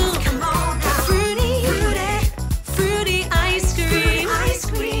afternoon. Come on now. Fruity, fruity, fruity ice cream, ice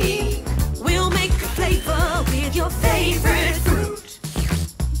cream. We'll make a flavor with your favorite fruit.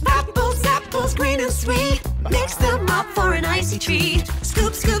 Apples, green and sweet. Mix them up for an icy treat.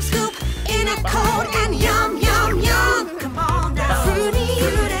 Scoop, scoop, scoop in a cold and yum, yum, yum. Come on now. Fruity,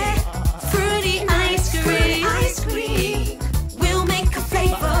 fruity, fruity ice cream, ice cream. We'll make a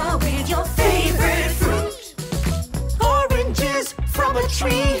flavor with your favorite fruit. Oranges from a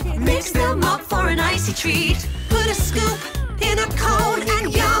tree. Mix them up for an icy treat. Put a scoop in a cone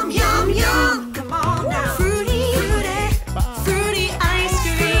and yum, yum, yum. Come on now. Fruity, fruity, fruity ice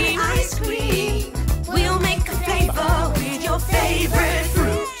cream. Ice cream. We'll make a flavor with your favorite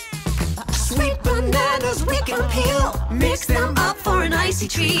fruit. Sweet bananas we can peel. Mix them up for an icy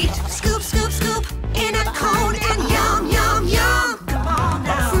treat. Scoop, scoop, scoop in a cone and yum, yum, yum. Come on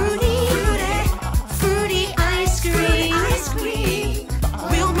now. Fruity, fruity, fruity ice cream. Ice cream.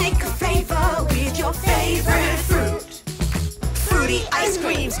 We'll make a flavor with your favorite fruit. Fruity ice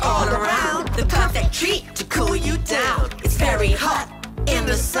creams all around. The perfect treat to cool you down. It's very hot in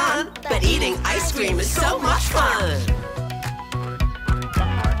the sun, but eating ice cream is so much fun.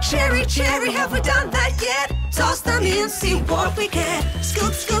 Cherry, cherry, have we done that yet? Toss them in, see what we get.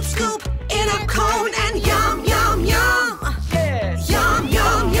 Scoop, scoop, scoop in a cone and yum, yum, yum. Yum,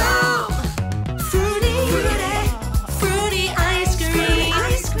 yum, yum. Fruity, fruity, fruity ice cream.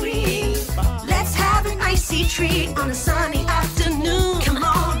 Ice cream. Let's have an icy treat on a sunny afternoon. Come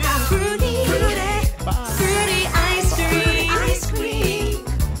on now. Fruity, fruity, fruity ice cream. Ice cream.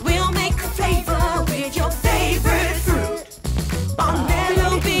 We'll make a flavor with your favorite fruit. On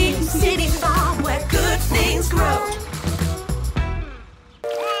Lellobee City Farm, where good things grow.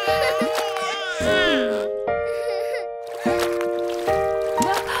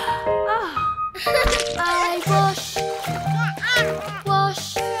 I wash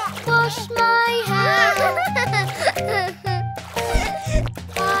my hair.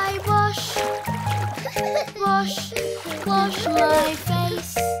 I wash my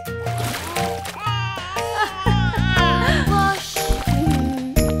face.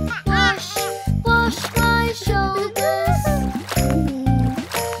 I wash my shoulders.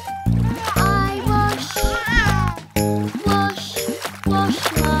 I wash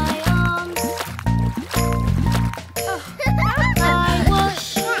my arms. I wash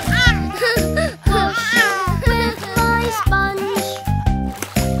with my sponge.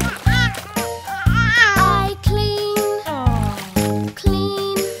 I clean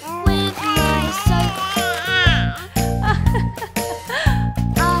with my soap.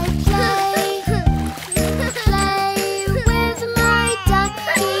 I play with my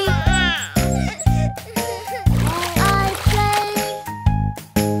ducky. I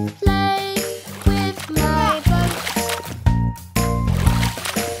play with my boat.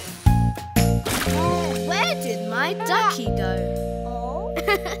 Where did my ducky go?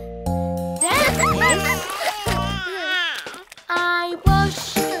 There it is. I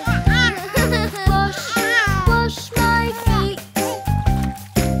wash my feet.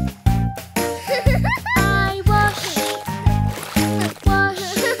 I wash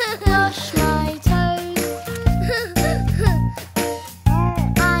my toes.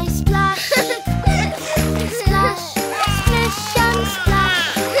 I splash, splish and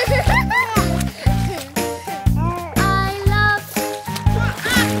splash. I love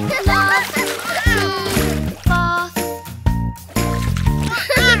to bath.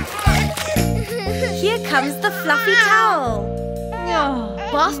 Here comes the fluffy towel.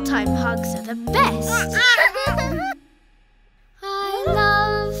 Bath time hugs are the best. I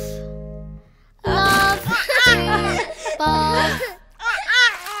love to bath.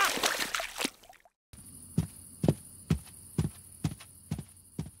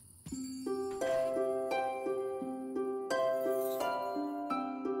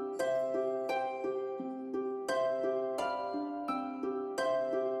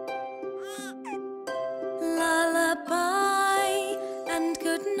 Lullaby and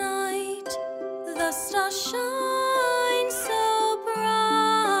good night. The stars shine so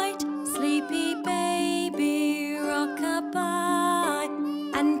bright. Sleepy baby, rock-a-bye.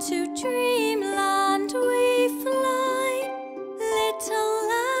 And to dreamland we fly. Little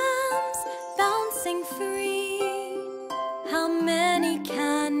lambs bouncing free. How many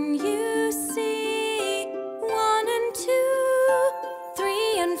can you see? 1 and 2,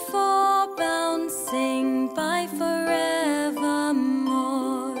 3 and 4, bouncing by forevermore.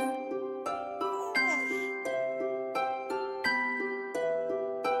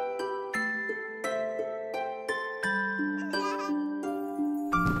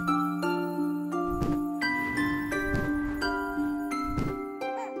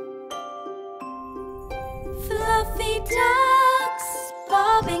 Fluffy ducks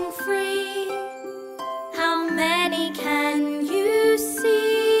bobbing free. How many can you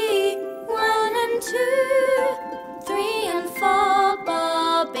see? 1 and 2, 3 and 4,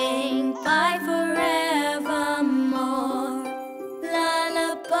 bobbing by forevermore.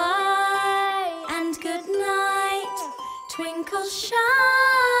 Lullaby and good night. Twinkle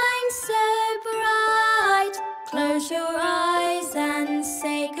shine so bright. Close your eyes and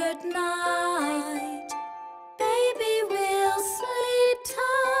say good night. Baby, we'll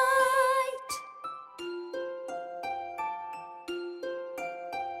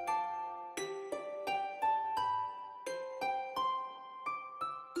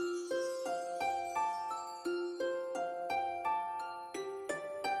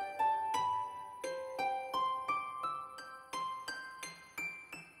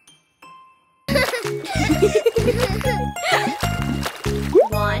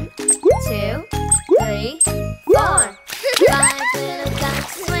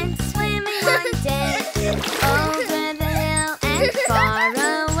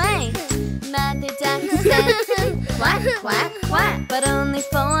only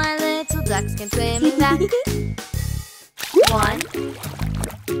 4 little ducks came swimming back. 1, 2,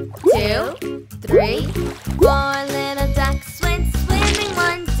 3, 4 little ducks went swimming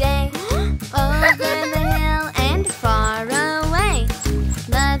one day over the hill and far away.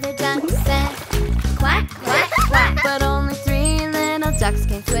 Mother duck said, quack, quack, quack, but only 3 little ducks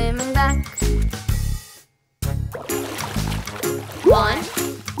came swimming back. 1, 2,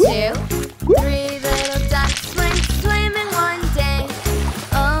 3 little ducks went swimming one day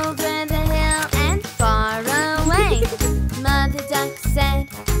over the hill and far away. Mother duck said,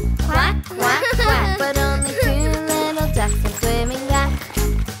 quack, quack, quack, but only 2 little ducks came swimming back.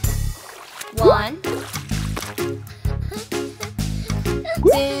 1, 2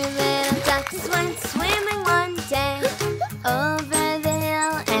 little ducks went swimming one day over the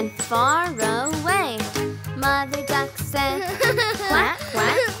hill and far away. Mother duck said, quack,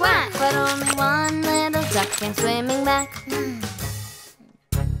 quack, quack, but only 1 little duck came swimming back.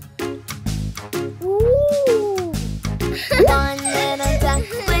 One little duck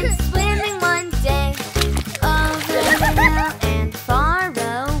went swimming one day over the hill and far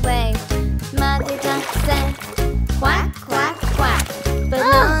away. Mother duck said, quack, quack, quack, but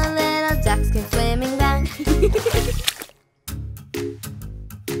no little ducks came swimming back.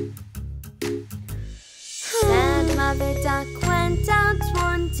 Sad mother duck went out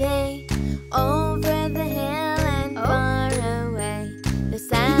one day over the hill and far away. The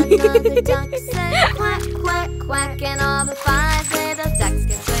sad mother duck said, quack, quack, quack, and all the 5 little ducks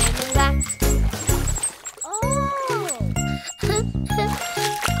came swimming back.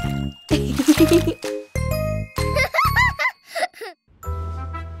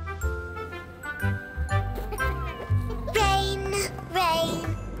 Rain,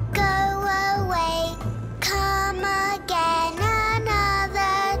 rain, go away. Come again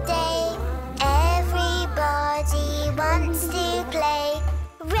another day. Everybody wants to play.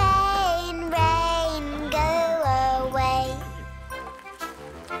 Rain, rain, go away.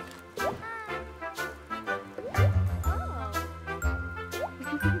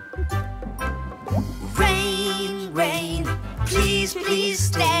 Rain, rain, please, please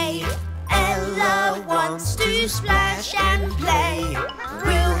stay. Ella wants to splash and play.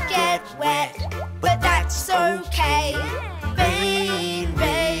 We'll get wet, but that's okay. Rain,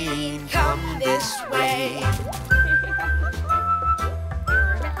 rain, come this way.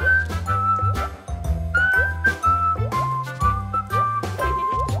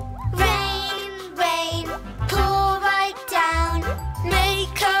 Rain, rain, pour right down.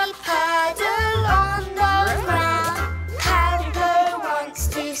 Make a puddle on the ground. Papa wants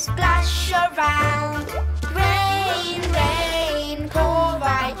to splash around. Rain, rain, pour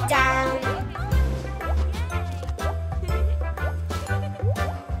right down.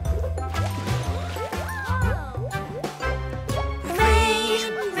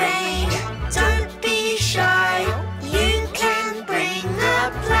 Rain, rain, don't be shy. You can bring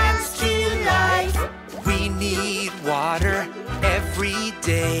the plants to life. We need water every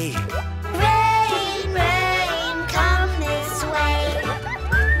day. Rain, rain, come this way.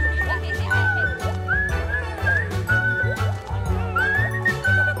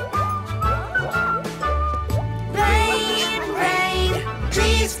 Rain, rain,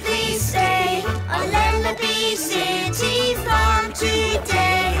 please, please stay. On Lellobee City Farm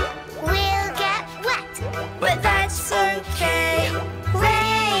today. We'll get wet. But that's okay.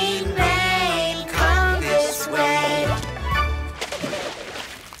 Rain, rain, come this way.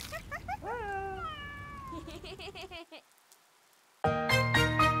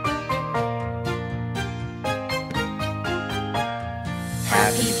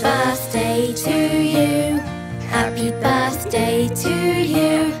 Happy birthday to you. Happy birthday to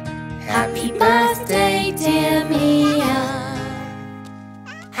you. Happy birthday, dear Mia.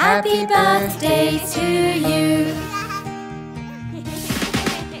 Happy birthday to you.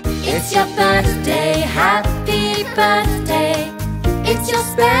 It's your birthday, happy birthday. It's your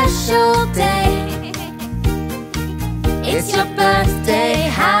special day. It's your birthday,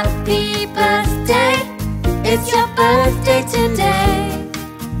 happy birthday. It's your birthday today.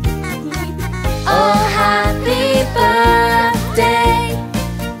 Oh, happy birthday.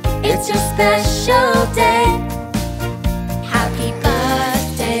 It's your special day. Happy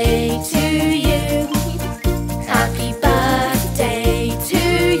birthday to you. Happy birthday to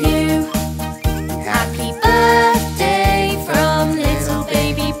you. Happy birthday from little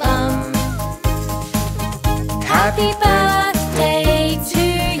baby Bum. Happy birthday to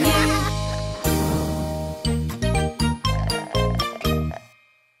you.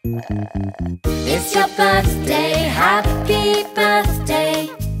 It's your birthday, happy birthday.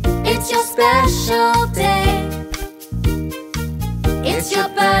 It's your special day. It's your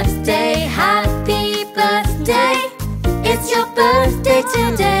birthday, happy birthday. It's your birthday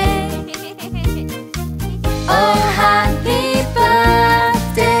today. Oh, happy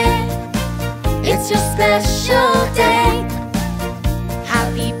birthday. It's your special day.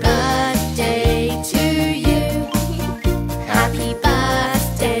 Happy birthday to you. Happy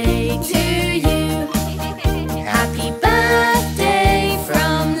birthday to you. Happy birthday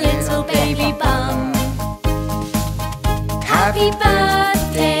from little baby Bum. Happy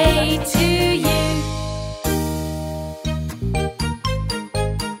birthday to you.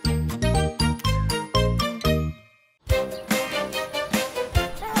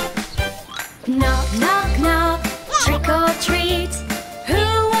 Knock, knock, knock, trick or treat. Who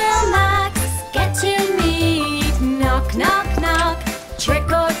will Max get to meet? Knock, knock, knock,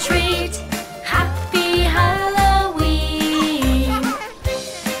 trick or treat. Happy Halloween.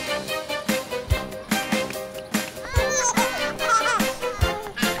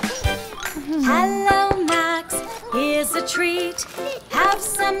 Hello, Max, here's a treat. Have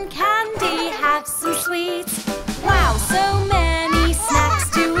some candy, have some sweets. Wow, so many snacks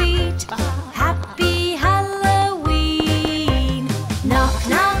to eat. Happy Halloween. Knock,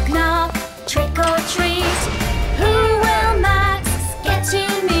 knock, knock, trick or treat. Who will Max get to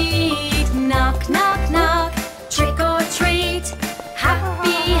meet? Knock, knock, knock, trick or treat.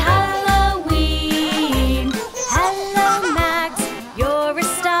 Happy Halloween. Hello, Max, you're a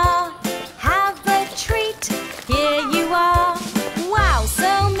star. Have a treat, here you are. Wow,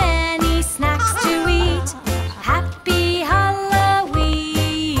 so many snacks to eat. Happy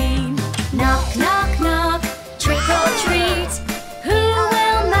Halloween. Knock, knock, knock, trick or treat. Who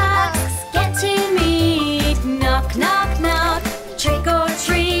will Max get to meet? Knock, knock, knock, trick or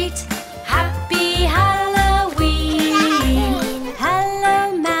treat. Happy Halloween.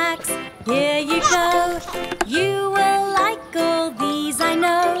 Hello, Max, here you go. You will like all these, I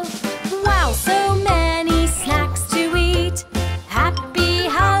know. Wow, so many snacks to eat. Happy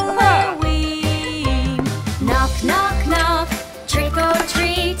Halloween. Knock, knock, knock, trick or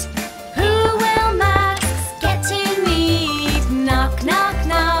treat. Who will Max get to meet? Knock, knock,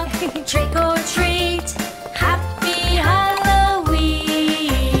 knock, trick or treat. Happy Halloween.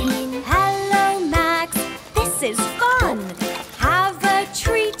 Hello, Max, this is fun. Have a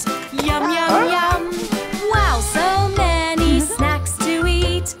treat. Yum, yum, yum. Wow, so many snacks to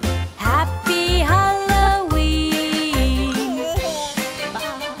eat. Happy Halloween.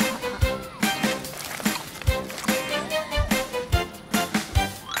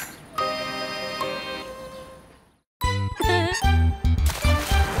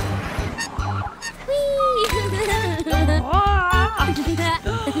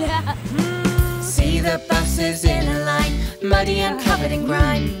 See the buses in a line, muddy and covered in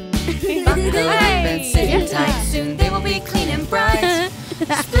grime. Buckle up and sit in tight, soon they will be clean and bright.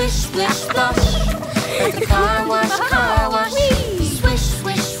 Splish, splish, splash, at the car wash, car wash. Swish,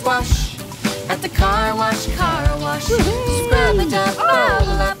 swish, wash, at the car wash, car wash. Scrub it up,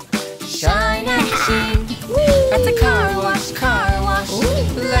 bubble up, shine and sheen. At the car wash,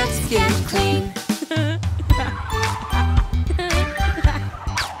 let's get clean.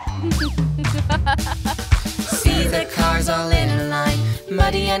 See the cars all in a line,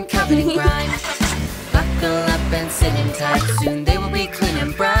 muddy and covered in grime. Buckle up and sit in tight, soon they will be clean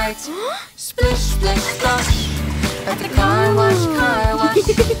and bright. Splish, splish, splash, at the car wash, car wash.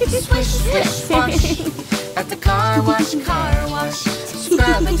 Swish, swish, wash, at the car wash, car wash.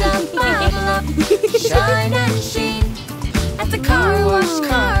 Scrub it up, bubble up, shine and sheen. At the car wash,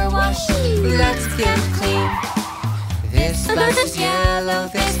 let's get clean. This bus is yellow,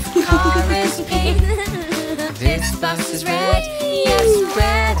 this car is pink. This bus is red, yes,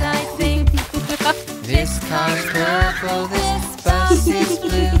 red I think. This car's purple, this bus is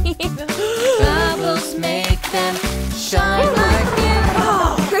blue. Bubbles make them shine like new.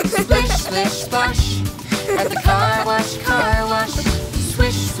 Splish, splish, splash, at the car wash, car wash.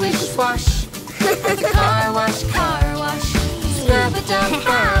 Swish, swish, wash, at the car wash, car wash. Scrub it up,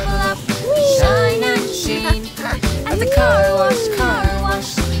 bubble up, shine and sheen. At the car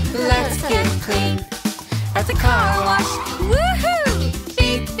wash, let's get clean. At the car wash, woohoo!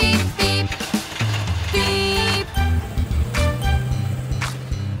 Beep, beep, beep, beep.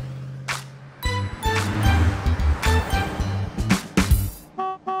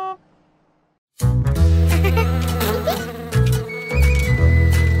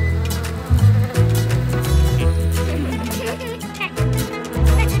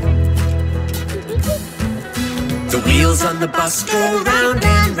 The wheels on the bus go round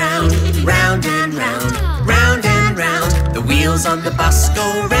and round, round and round, round and round. The wheels on the bus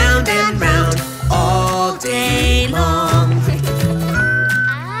go round and round all day long.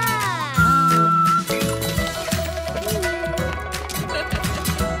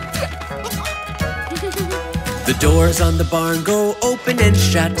 The doors on the barn go open and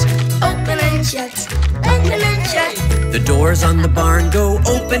shut. Open and shut, open and shut. The doors on the barn go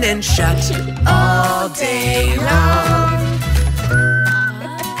open and shut all day long.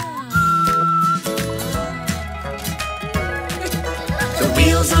 The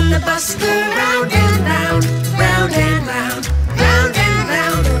wheels on the bus go round and round, round and round, round and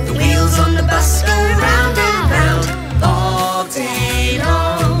round. The wheels on the bus go round and round all day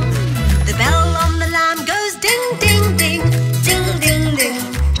long. The bell on the lamb goes ding, ding, ding, ding, ding, ding,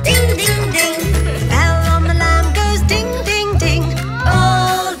 ding, ding, ding. The bell on the lamb goes ding, ding, ding,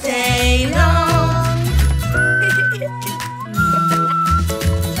 all day long.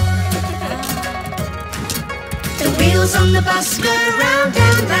 The wheels on the bus go round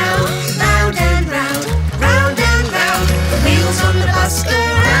and round, round and round, round and round. The wheels on the bus go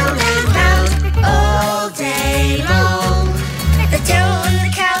round and round all day long. The tail on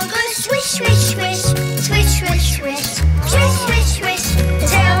the cow goes swish, swish, swish, swish, swish, swish, swish, swish, swish. The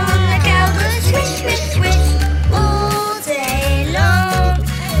tail on the cow goes swish, swish, swish all day long.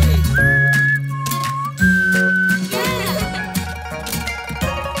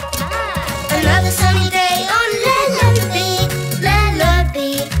 Another sunny day on Lellobee,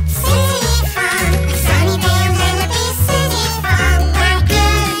 Lellobee City Farm. A sunny day on Lellobee City Farm, where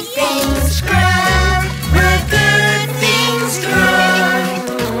good things grow, where good things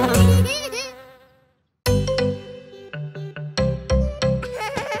grow.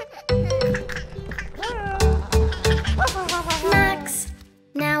 Max,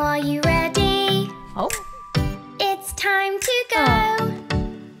 now are you ready? Oh. It's time to go.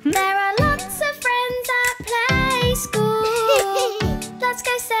 There are lots of friends at play school. Let's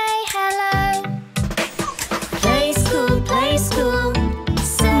go say hello. Play school,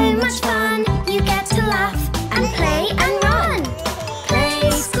 so much fun. You get to laugh and play and run.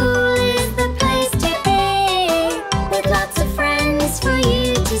 Play school is the place to be, with lots of friends for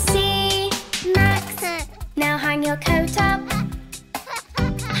you to see. Max, now hang your coat up.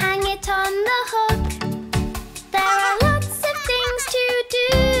 Hang it on the hook. There are lots of things to do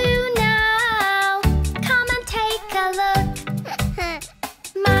now. Come and take a look.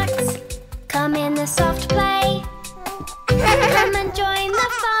 Max, come in the soft play. Come and join the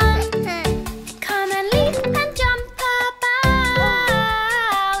fun. Come and leap and jump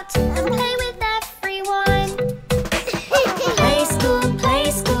about and play with everyone.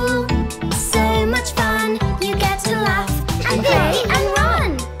 Play school, so much fun. You get to laugh and play and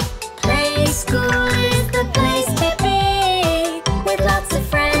run. Play school is the place to be, with lots of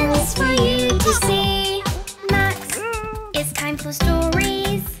friends for you to see. Max, it's time for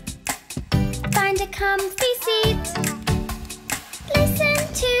stories. Find a comfy seat. Listen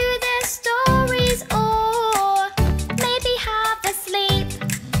to their stories, or maybe have a sleep.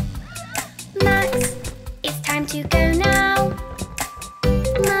 Max, it's time to go now.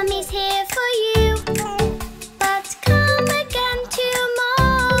 Mummy's here for you, but come again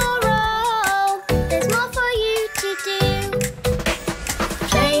tomorrow. There's more for you to do.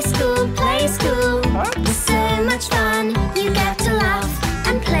 Play school, so much fun. You get to laugh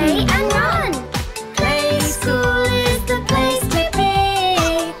and play and run. Play school is the place to be,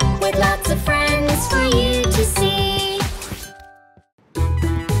 with lots of friends for you to see.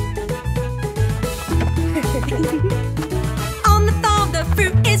 On the farm the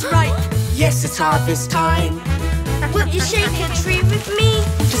fruit is ripe. Yes, it's harvest time. Won't you shake a tree with me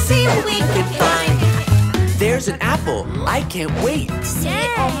To see what we can find. There's an apple. I can't wait. to sit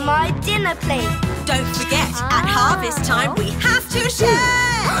on my dinner plate? Don't forget, at harvest time we have to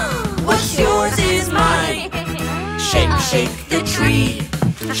share. What's yours is mine. Shake, shake the tree.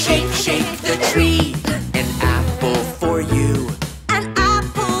 Shake, shake the tree. An apple for you. An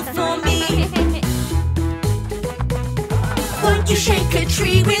apple for me. Won't you shake a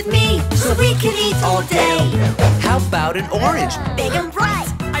tree with me so we can eat all day? How about an orange? Big and bright,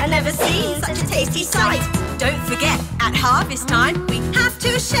 I've never seen such a tasty sight. Don't forget, at harvest time we have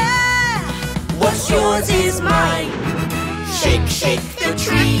to share. What's yours is mine. Shake, shake the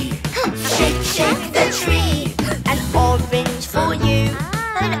tree. Shake, shake the tree. An orange for you,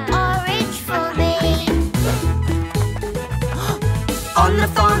 An orange for me. On the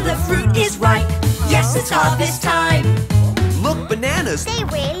farm the fruit is ripe. Yes, it's harvest time. Look, bananas. They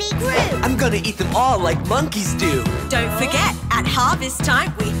really grew. I'm gonna eat them all like monkeys do. Don't forget, at harvest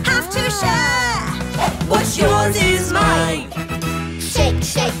time we have to share. What's yours is mine. Shake,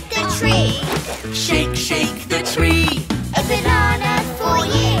 shake the tree. Shake, shake the tree. A banana for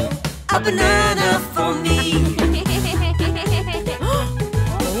you. A banana for me.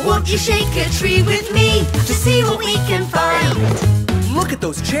 Won't you shake a tree with me to see what we can find? Look at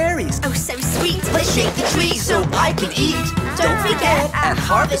those cherries. Oh, so sweet. Let's shake the tree so I can eat. Don't forget, at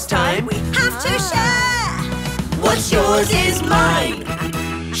harvest time, we have to share. What's yours is mine.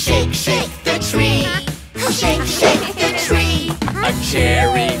 Shake, shake the tree. Shake, shake the tree. A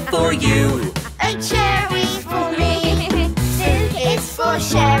cherry for you. A cherry for me. It's for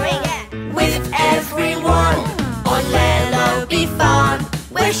sharing With everyone on Lellobee Farm,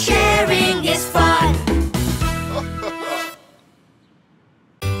 where sharing is fun.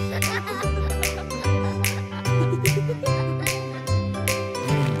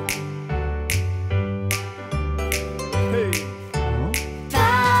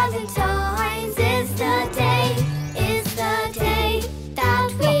 Valentine's is the day that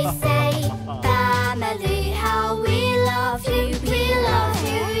we say, family, how we love you,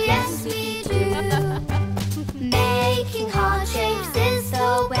 yes we do. Making heart shapes is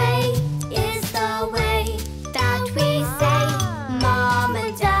the way that we say, Mom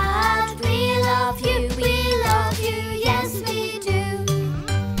and Dad, we love you, yes we do.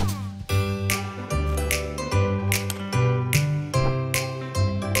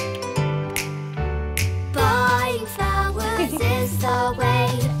 Buying flowers is the way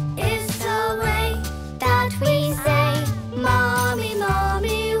that we say, Mommy,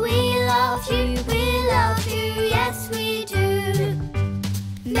 Mommy, we love you, yes we do.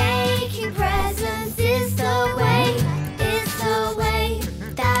 Making presents is the way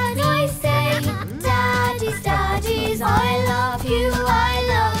that I say, Daddies, Daddies, I love you,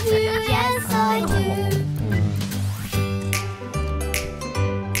 yes I do.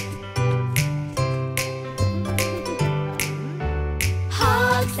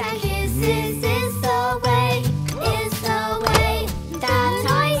 Hugs and kisses is the way that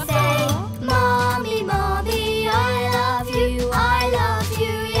I say, Mommy, Mommy, I love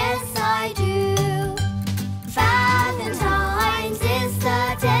you, yes I do. Valentine's is the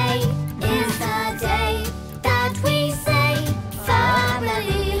day that we say,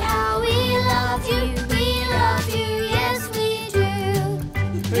 family, how we love you, yes we do.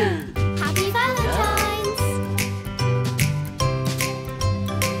 Happy Valentine's!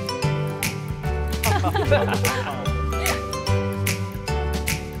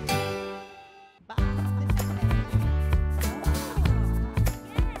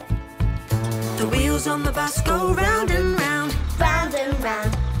 The wheels on the bus go round and round. round and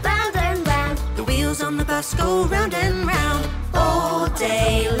round, round and round. The wheels on the bus go round and round all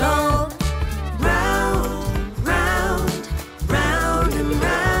day long. Round, round, round and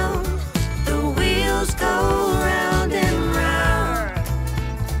round. The wheels go round and round.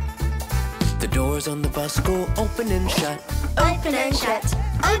 The doors on the bus go open and shut. Open and shut,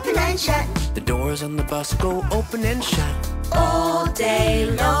 open and shut. The doors on the bus go open and shut. All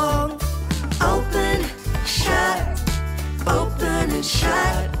day long. Open, shut, open and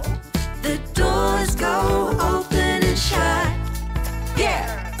shut. The doors go open and shut. Yeah!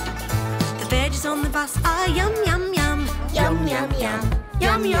 The veggies on the bus are yum, yum, yum. Yum, yum, yum,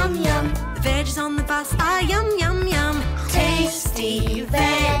 yum, yum, yum. The veggies on the bus are yum, yum, yum. Tasty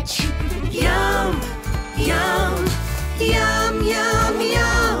veg. Yum, yum, yum, yum,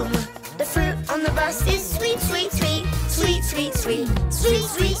 yum. The fruit on the bus is sweet, sweet, sweet. Sweet, sweet, sweet, sweet,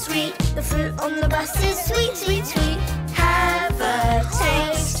 sweet, sweet. The fruit on the bus is sweet, sweet, sweet. Have a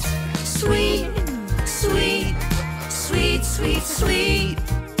taste. Sweet, sweet, sweet, sweet, sweet.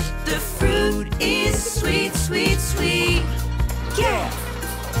 The fruit is sweet, sweet, sweet. Yeah!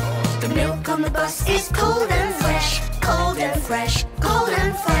 The milk on the bus is cold and fresh. Cold and fresh, cold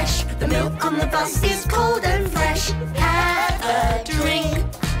and fresh. The milk on the bus is cold and fresh. Have a drink.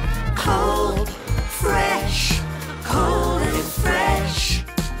 Cold, fresh, cold and fresh.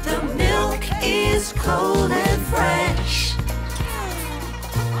 The milk is cold and fresh.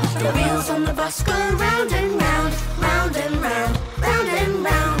 The wheels on the bus go round and round, round and round, round and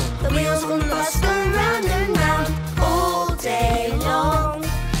round. The wheels on the bus go round and round all day long.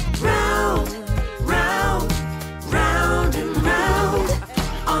 Round, round, round and round.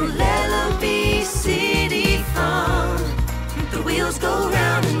 On Lellobee City Farm, the wheels go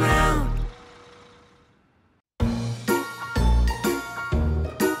round and round.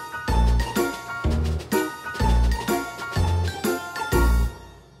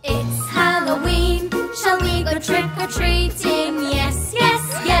 It's Halloween, shall we go trick-or-treating? Yes, yes,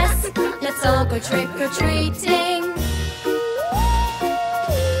 yes, let's all go trick-or-treating.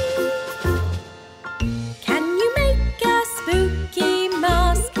 Can you make a spooky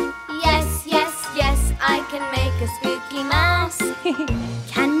mask? Yes, yes, yes, I can make a spooky mask.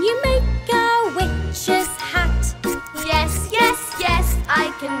 Can you make a witch's hat? Yes, yes, yes,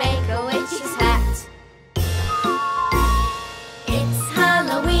 I can make a witch's hat. It's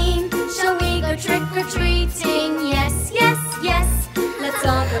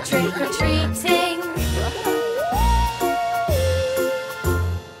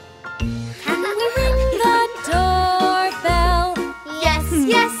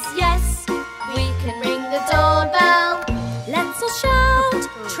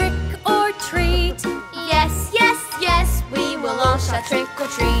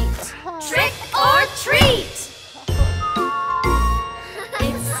treat. Trick or treat.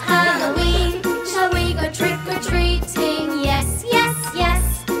 It's Halloween. Shall we go trick or treating? Yes, yes,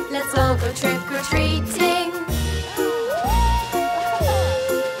 yes. Let's all go trick or treating.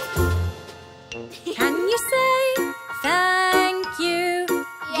 Can you say thank you?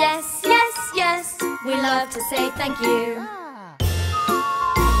 Yes, yes, yes. We love to say thank you.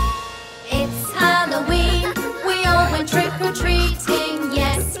 It's Halloween. We all went trick or treating.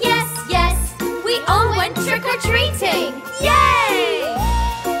 Yes, yes, yes. We all went trick or treating. Yay!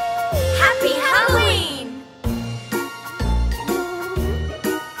 Happy Halloween!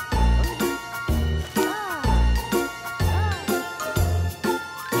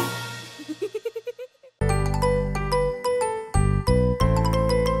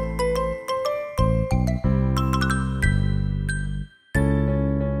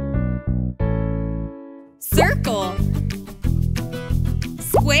 Circle,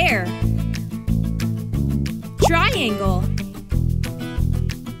 square, triangle,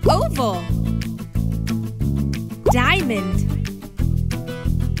 oval, diamond,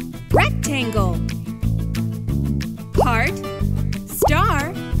 rectangle, heart,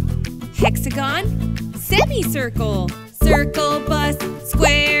 star, hexagon, semicircle, circle bus,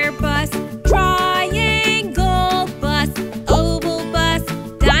 square bus, triangle bus, oval bus,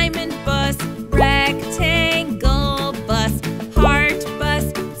 diamond bus, rectangle bus, heart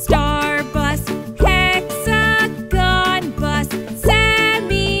bus, star bus, hexagon bus,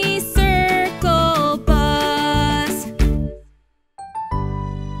 semicircle bus.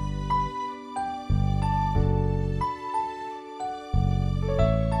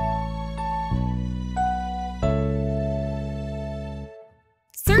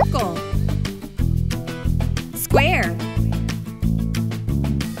 Circle, square,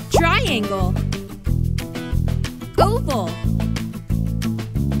 triangle, oval,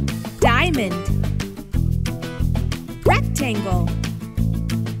 diamond, rectangle,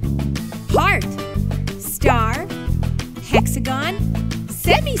 heart, star, hexagon,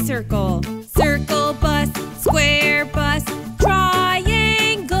 semicircle, circle bus, square bus,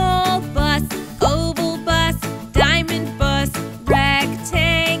 triangle bus, oval bus, diamond bus,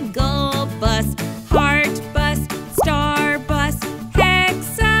 rectangle bus, heart bus, star bus,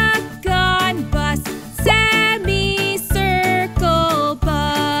 hexagon bus, semicircle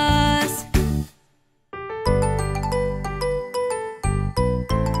bus.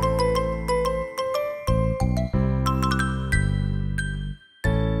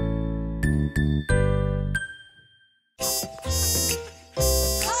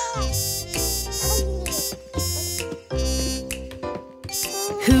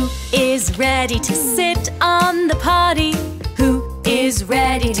 Who is ready to sit on the potty? Who is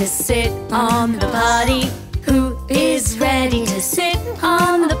ready to sit on the potty? Who is ready to sit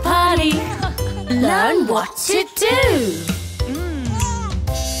on the potty? Learn what to do.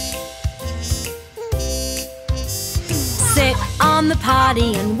 Sit on the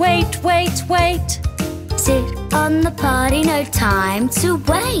potty and wait, wait, wait. Sit on the potty, no time to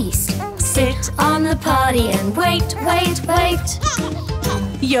waste. Sit on the potty and wait, wait, wait.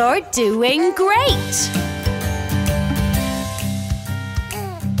 You're doing great!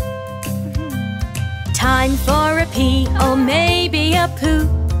 Time for a pee or maybe a poo.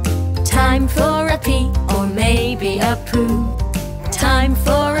 Time for a pee or maybe a poo. Time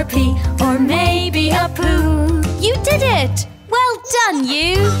for a pee or maybe a poo. You did it! Well done,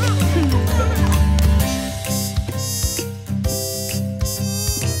 you!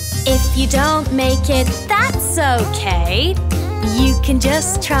 If you don't make it, that's okay. You can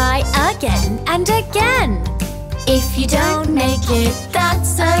just try again and again. If you don't make it,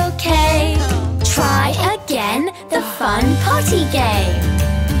 that's okay. Try again the fun potty game.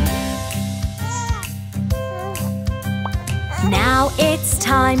 Now it's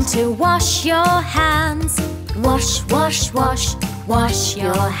time to wash your hands. Wash, wash, wash, wash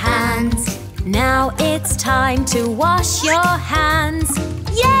your hands. Now it's time to wash your hands.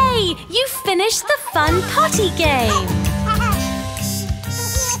 Yay! You finished the fun potty game.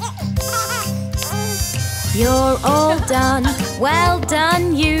 You're all done, well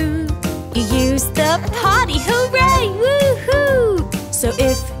done you. You used the potty, hooray, woohoo! So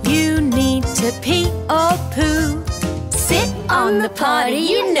if you need to pee or poo, sit on the potty,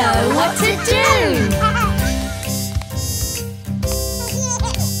 you know what to do.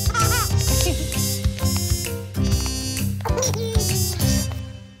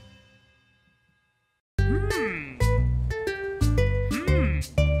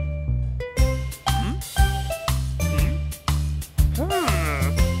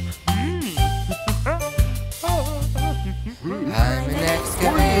 I'm an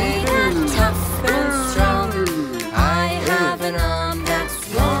excavator.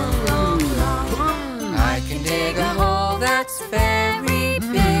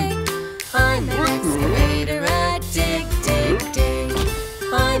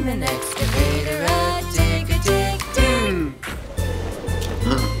 I'm an excavator, a dig-a-dig-dig.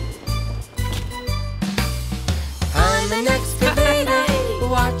 I'm an excavator,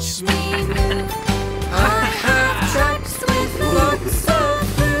 watch me move. I have trucks with lots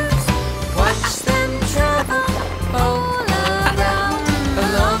of roofs. Watch them travel all around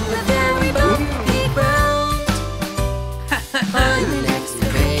along the very bumpy ground. I'm an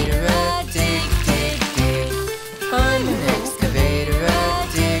excavator, a dig-dig-dig. I'm an excavator, a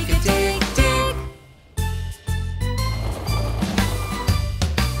dig-a-dig-dig.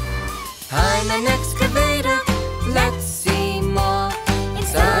 I'm an excavator, let's see more.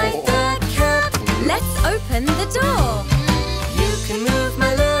 Inside the cab, Let's open the door. you can move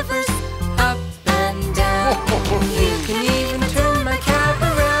my levers up and down. You can even turn my cab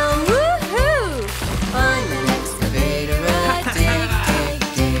around. Woohoo! I'm an excavator, a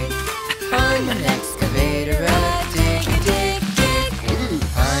dig-dig-dig. I'm an excavator, a dig-a-dig-dig.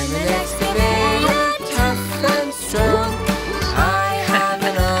 I'm an excavator, tough and strong. I have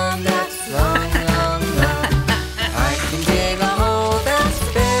an arm that's long, long, long. I can dig a hole that's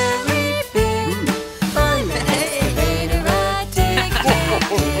very big. I'm an excavator, a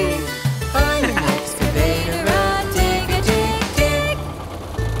dig-dig-dig. I'm an excavator, a dig-a-dig-dig.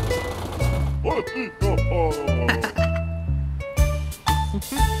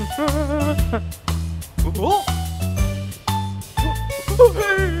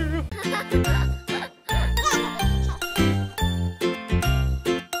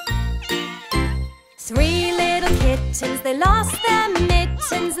 Three little kittens, they lost their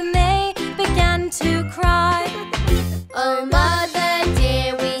mittens and they began to cry. Oh, mother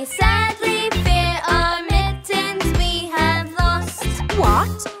dear, we sadly fear our mittens we have lost.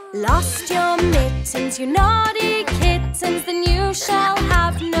 What? Lost your mittens, you naughty kittens, then you shall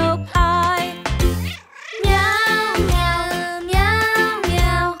have no pie. Meow, meow, meow,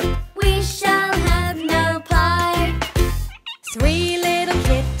 meow, we shall have no pie. Three little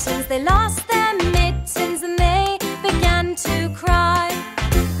kittens, they lost their mittens and they began to cry.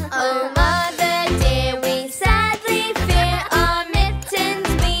 Oh, mother dear, we sadly fear our mittens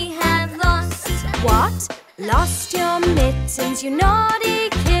we have lost. What? Lost your mittens, you naughty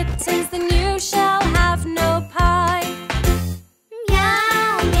kittens, then you shall have no pie.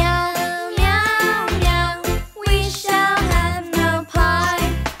 Meow, meow, meow, meow, we shall have no pie.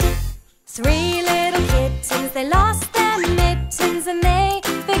 Three little kittens, they lost their mittens and they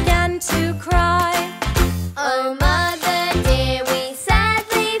began to cry. Oh, mother dear, we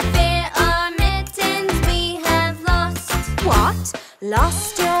sadly fear our mittens we have lost. What?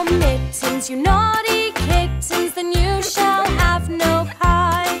 Lost your mittens, you naughty kittens, then you shall have no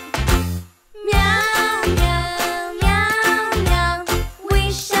pie. Meow, meow, meow, meow,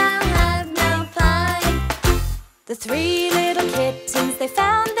 we shall have no pie. The three little kittens, they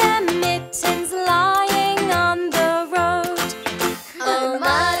found their mittens lying on the road. Oh,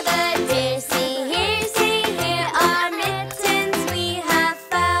 mother dear, see here, our mittens we have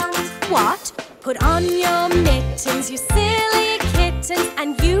found. What? Put on your mittens, you silly kittens,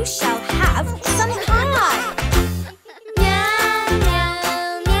 and you shall have some pie. Meow,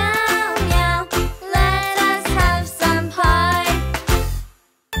 meow, meow, meow, let us have some pie.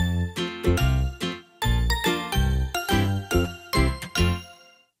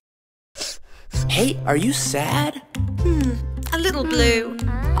 Hey, are you sad? A little blue.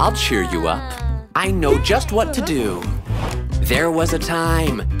 I'll cheer you up. I know just what to do. There was a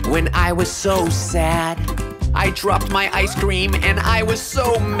time when I was so sad. I dropped my ice cream and I was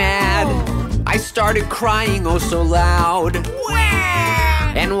so mad. I started crying oh so loud.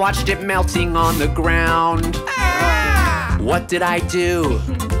 And watched it melting on the ground. What did I do?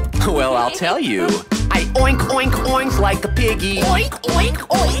 Well, I'll tell you. I oink, oink, oink like a piggy. Oink, oink,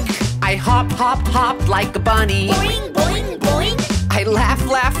 oink. I hop, hop, hopped like a bunny. Boing, boing, boing. I laughed,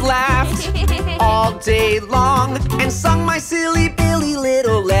 laughed, laughed all day long and sung my silly Billy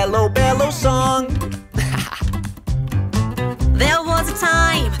little Lellobee song. There was a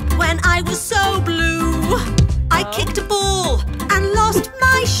time when I was so blue. I kicked a ball and lost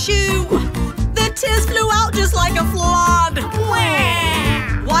my shoe. The tears flew out just like a flood.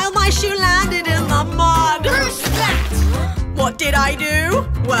 While my shoe landed in the mud. What did I do?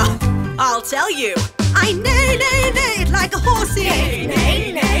 Well, I'll tell you. I neighed like a horsey.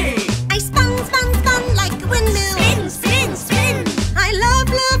 I spun like a windmill. Spin. I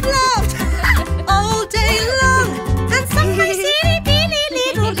loved all day long and sung my silly Billy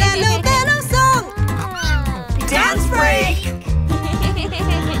little Lellobee song. Dance break.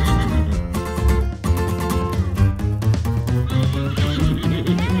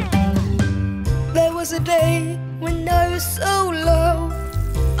 There was a day when I was so low.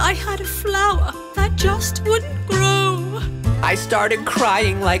 I had a flower that just wouldn't grow. I started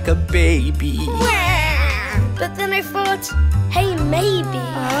crying like a baby. But then I thought, hey, maybe.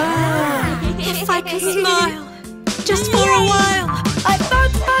 If I can smile, just for a while. I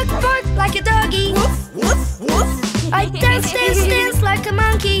bark, bark, bark like a doggy. Woof, woof, woof. I dance, dance, dance like a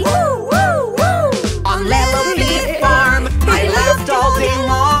monkey. Woo, woo, woo. On Lellobee farm, I laughed all day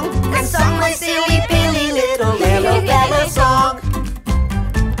long and sung my silly billy little Lellobee song.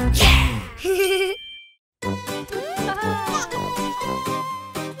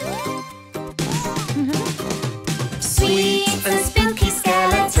 Sweet and spooky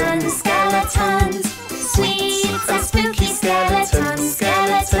skeletons, skeletons. Sweet and spooky skeletons,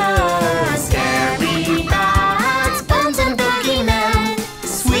 skeletons. Scary bats, bones and boogeymen.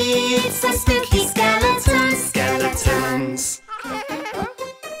 Sweet and spooky skeletons, skeletons.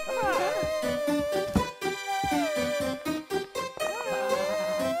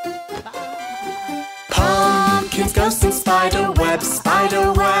 Pumpkins, ghosts and spider webs,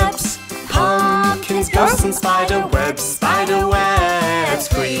 spider webs. Pumpkins, ghosts and spider webs, spider webs.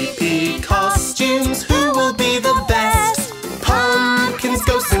 Creepy costumes, who will be the best? Pumpkins,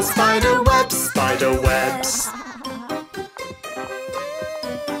 ghosts and spider webs, spider webs.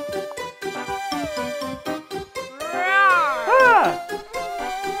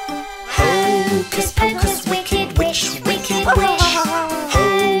 Hocus pocus, wicked witch, wicked witch.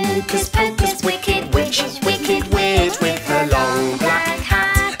 Hocus pocus, wicked witch, wicked witch with her long black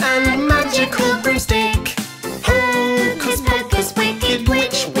hat and magical broomstick. Hocus pocus, wicked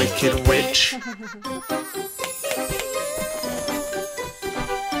witch, wicked witch.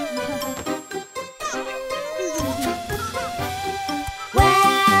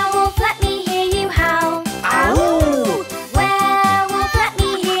 Werewolf, let me hear you howl. Ow! Werewolf, let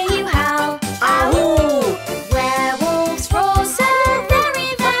me hear you howl. Ow! Werewolves roar so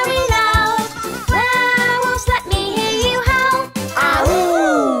very, very loud. Werewolves, let me hear you howl. Ow!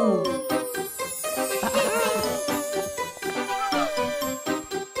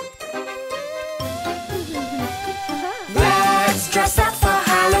 Let's dress up for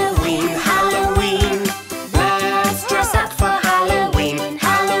Halloween, Halloween. Let's dress up for Halloween,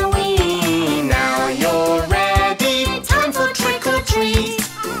 Halloween. Now you're ready, time for trick or treat.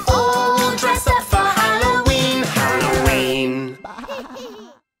 All dress up for Halloween, Halloween.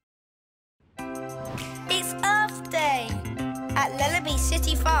 It's Earth Day. At Lellobee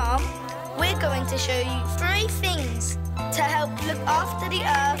City Farm, we're going to show you 3 things to help look after the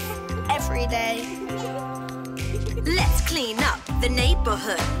earth every day. Let's clean up the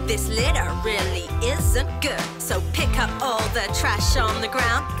neighborhood. This litter really isn't good. So pick up all the trash on the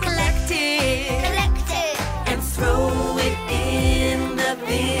ground, collect it, Collect it. and throw it in the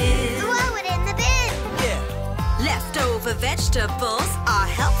bin. Throw it in the bin. Leftover vegetables are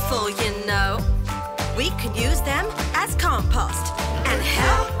helpful, you know. We can use them as compost and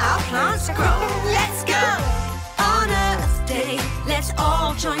help our plants grow. Let's go! On Earth Day, let's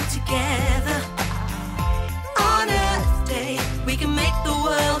all join together. On Earth Day, we can make the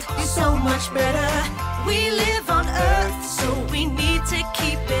world so much better. We live on Earth, so we need to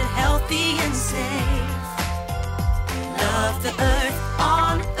keep it healthy and safe. Love the Earth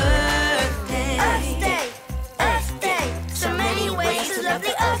on Earth Day. Earth Day. Earth Day. So many ways to love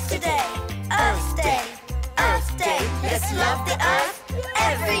the earth today. Earth Day. Earth Day. Let's love the earth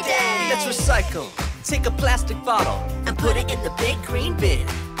every day. Let's recycle. Take a plastic bottle. And put it in the big green bin.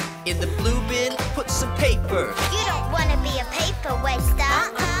 In the blue bin, put some paper. You don't want to be a paper waster.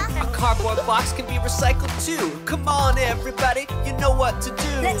 A cardboard box can be recycled too. Come on, everybody, you know what to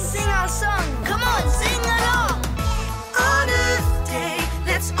do. Let's sing our song. Come on, sing along. On Earth Day,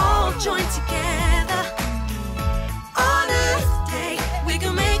 let's all join together. On Earth Day, we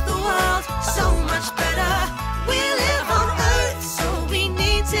can make the world so much better. We live on Earth, so we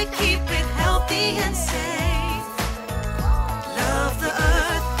need to keep it healthy and safe. Love the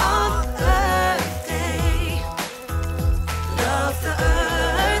Earth on Earth Day. Love the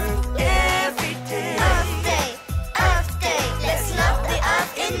Earth every day. Earth Day. Earth Day. Let's love the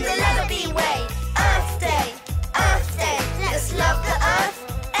earth in the Lellobee way. Earth Day. Earth Day. Let's love the earth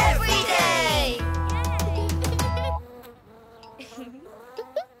every day.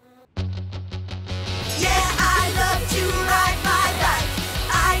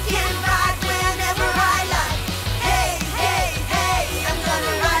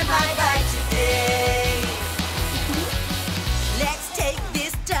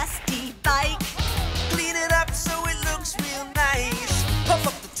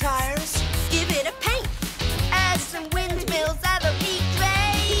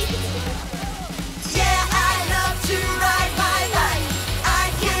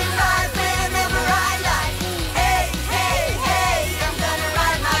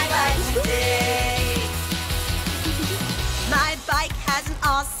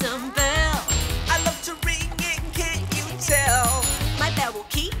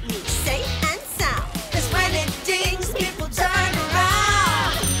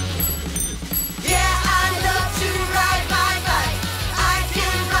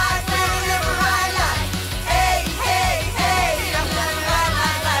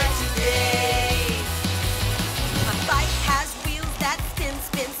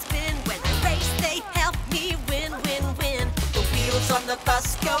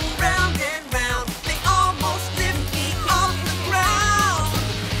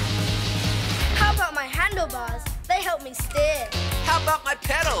 handlebars. They help me steer. How about my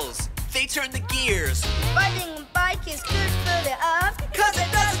pedals? They turn the gears. Riding a bike is good for the earth, 'Cause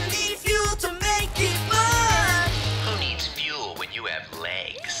it doesn't need fuel to make it burn. Who needs fuel when you have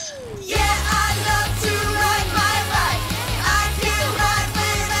legs? Yeah, I love to ride my bike. I can ride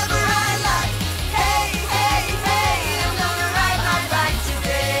whenever I like. Hey, hey, hey, I'm gonna ride my bike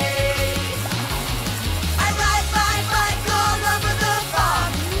today. I ride my bike all over the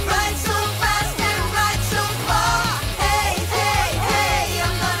farm. Ride so fast and ride so far. Hey, hey, hey,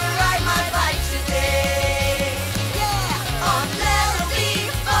 I'm gonna ride my bike today. Yeah, on Lellobee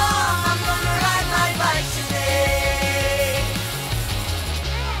farm, I'm gonna ride my bike today.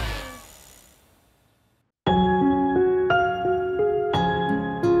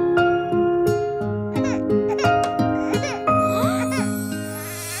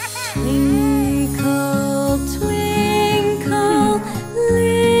 Twinkle, twinkle,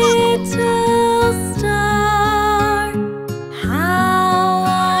 little star, how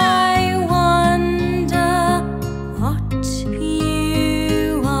I wonder what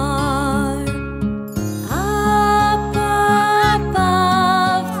you are. Up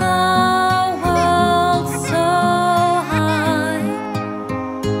above the world so high,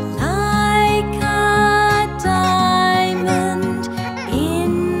 like a diamond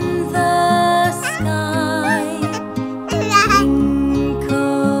in the sky. Twinkle,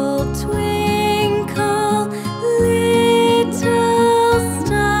 twinkle, little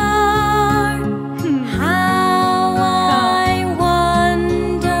star, how I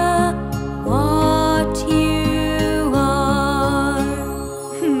wonder what you are.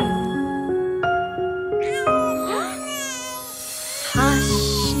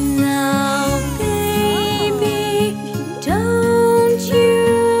 Hush now, baby, don't you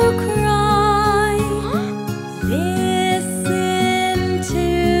cry. Listen to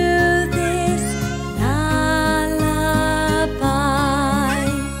this lullaby.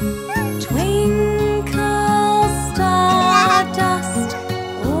 Twinkle stardust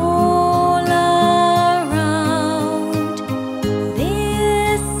all around.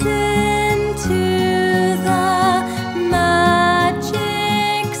 Listen to the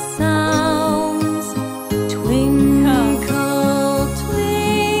magic sounds. Twinkle,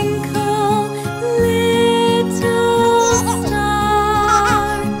 twinkle, little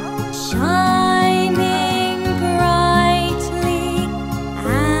star, shining brightly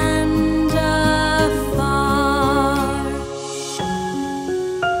and afar.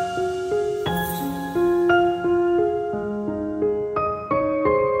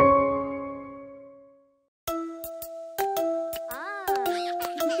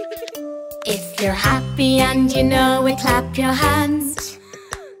 If you're happy and you know it, clap your hands.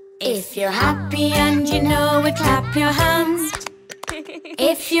 If you're happy and you know it, clap your hands.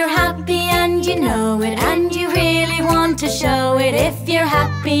 If you're happy and you know it, and you really want to show it, if you're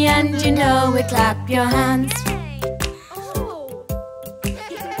happy and you know it, clap your hands.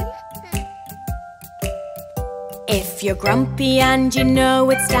 If you're grumpy and you know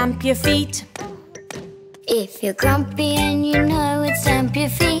it, stamp your feet. If you're grumpy and you know it, stamp your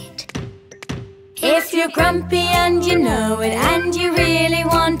feet. If you're grumpy and you know it, and you really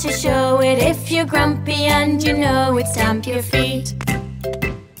want to show it, if you're grumpy and you know it, stamp your feet.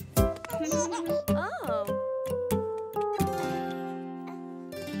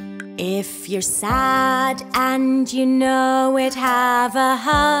 If you're sad and you know it, have a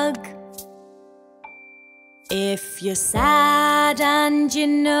hug. If you're sad and you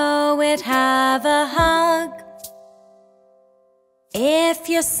know it, have a hug. If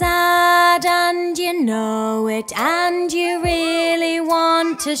you're sad and you know it, and you really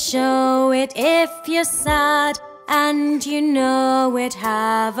want to show it, if you're sad and you know it,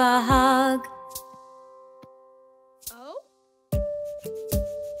 have a hug.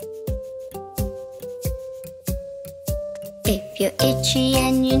 If you're itchy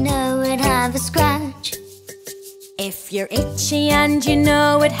and you know it, have a scratch. If you're itchy and you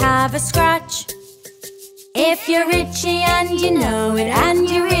know it, have a scratch. If you're itchy and you know it, and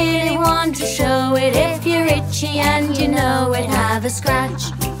you really want to show it, if you're itchy and you know it, have a scratch.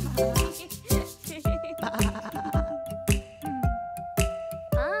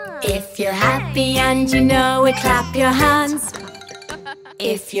 If you're happy and you know it, clap your hands.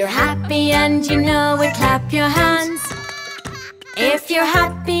 If you're happy and you know it, clap your hands. If you're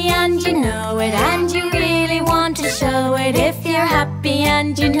happy and you know it, and you really want to show it, if you're happy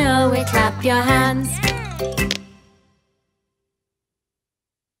and you know it, clap your hands.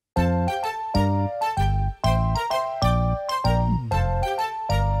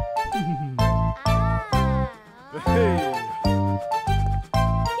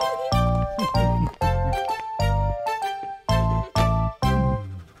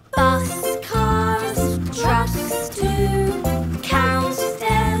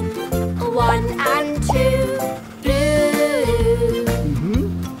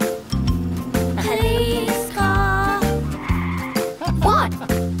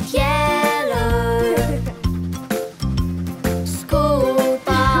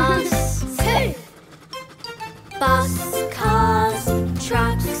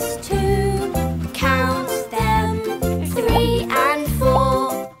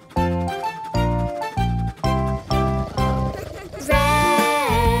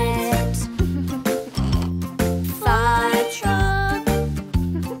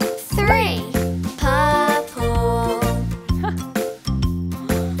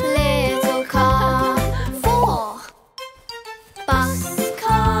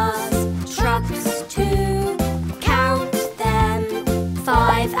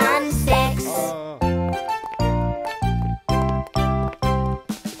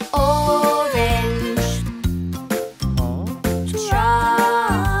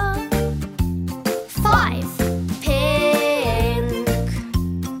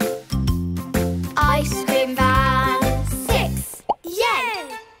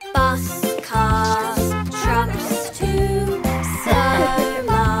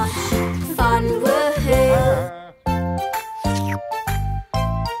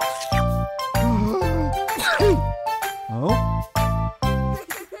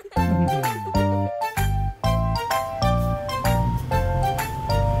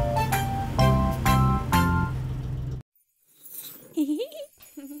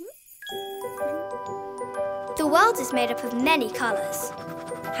 world is made up of many colours.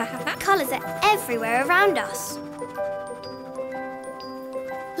 Colours are everywhere around us.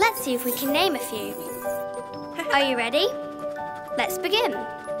 Let's see if we can name a few. Are you ready? Let's begin.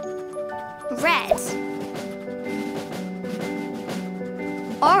 Red,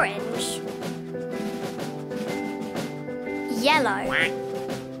 orange, yellow,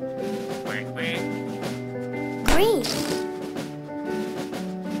 green,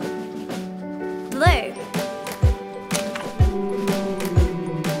 blue,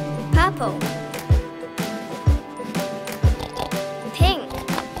 purple, pink,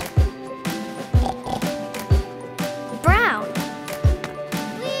 brown,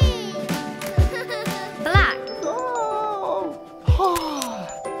 black,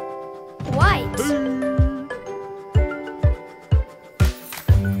 white,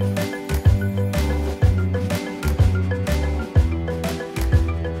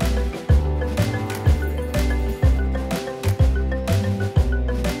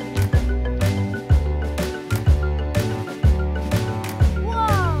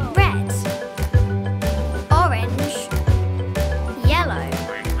 red, orange, yellow,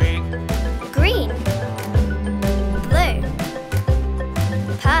 green, blue,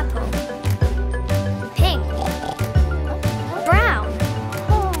 purple, pink, brown,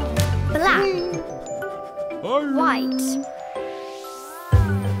 black, white.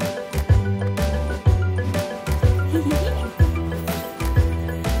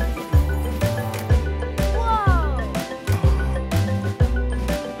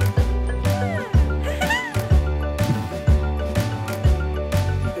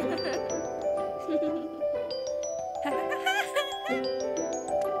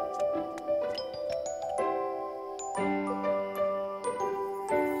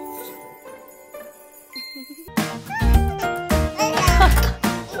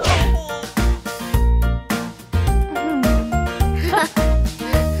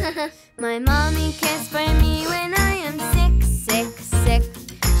 My mommy cares for me when I am sick, sick, sick.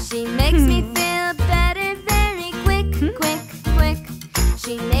 She makes me feel better very quick, quick, quick.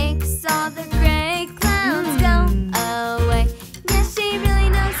 She makes all the gray clouds go away. Yes, she really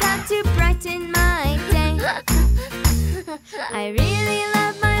knows how to brighten my day. I really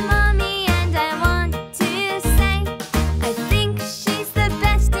love my mommy and I want to say I think she's the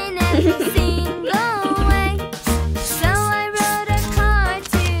best in every single way. So I wrote a card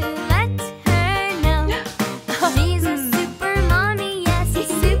to let her know she's a super mommy, yes, a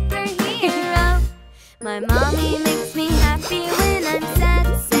superhero. My mommy makes me happy when I'm sad,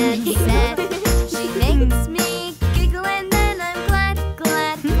 sad, sad. She makes me giggle and then I'm glad,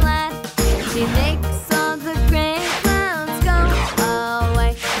 glad, glad. She makes all the gray clouds go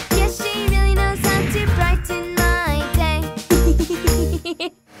away. Yes, she really knows how to brighten my day.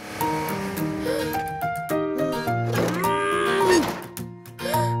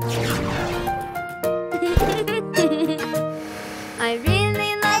 I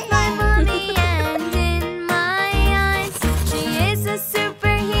really love my mommy and in my eyes she is a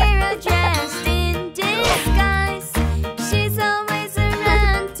superhero dressed in disguise. She's always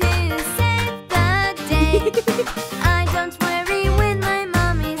around to save the day. I don't worry when my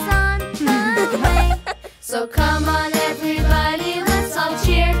mommy's on the way. So come on everybody, let's all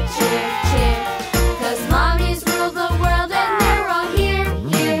cheer, cheer, cheer. 'Cause mommies rule the world and they're all here,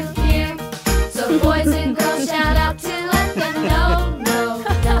 here, here. So boys and girls shout out to let them know, know,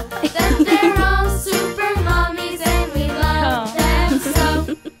 know that they're all super mommies and we love them so.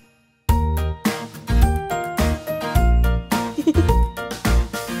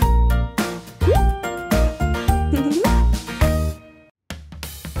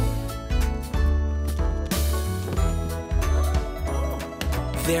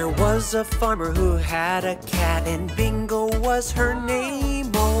 There was a farmer who had a cat, and Bingo was her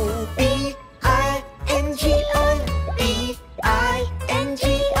name. Oh, B-I-N-G-O, B-I-N-G-O,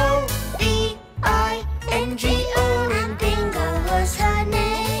 B-I-N-G-O, And Bingo was her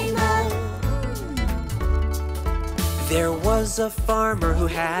name. Oh, There was a farmer who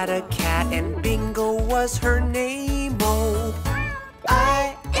had a cat, and Bingo was her name. Oh,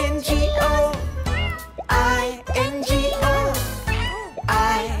 I-N-G-O, I-N-G-O,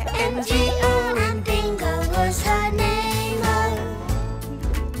 I-N-G-O. and Bingo was her name. Oh,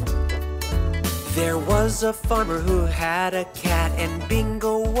 There was a farmer who had a cat, and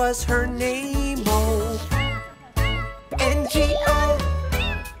Bingo was her name. Oh, N-G-O,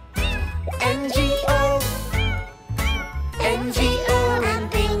 N-G-O, N-G-O. and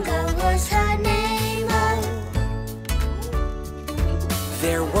Bingo was her name. Oh,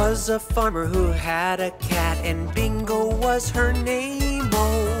 There was a farmer who had a cat, and Bingo was her name.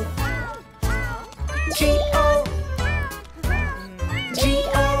 Oh, G-O,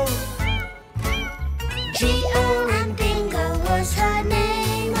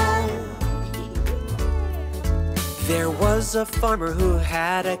 was a farmer who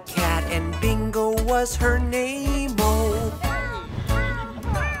had a cat, and Bingo was her name. Oh,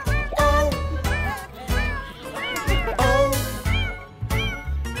 oh, oh,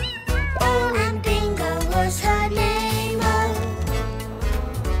 Oh, and Bingo was her name. Oh,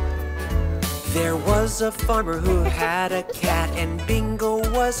 there was a farmer who had a cat, and Bingo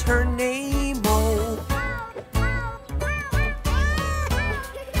was her name. Oh,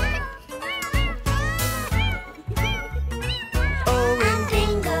 and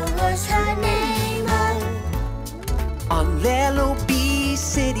Bingo was her name. Oh, on Lellobee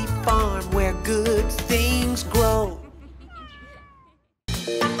City Farm, where good things grow.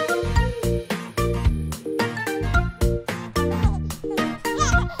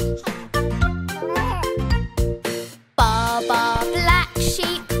 Baa Baa Black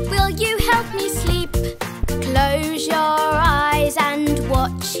Sheep, will you help me sleep? Close your eyes and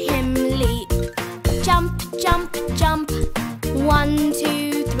watch him leap. Jump, jump, jump, 1,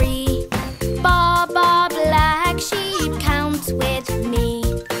 2, 3. Baa Baa Black Sheep, count with me.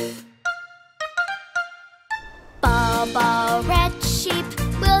 Baa Baa Red Sheep,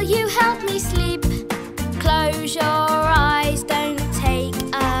 will you help me sleep? Close your eyes, don't take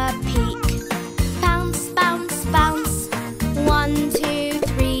a peek. Bounce, bounce, bounce, 1, 2,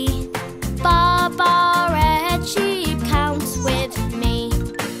 3. Baa Baa Red Sheep, count with me.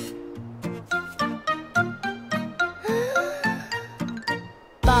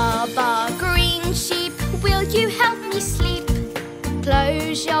 Baa Baa Green Sheep, will you help me sleep?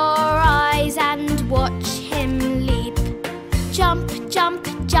 Close your eyes and watch him leap. Jump, jump,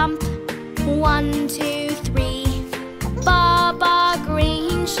 jump, 1, 2, 3. Baa Baa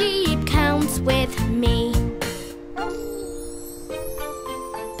Green Sheep, count with me.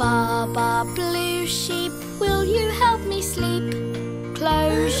 Baa Baa Blue Sheep, will you help me sleep?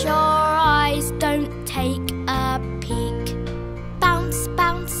 Close your eyes, don't take a peek. Bounce,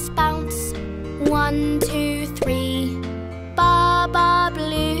 bounce, bounce, 1, 2, 3. Baa Baa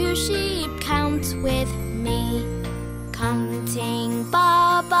Blue Sheep, count with me. Counting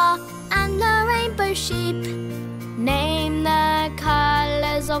Baa Baa and the rainbow sheep. Name the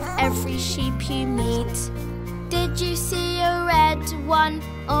colours of every sheep you meet. Did you see a red one,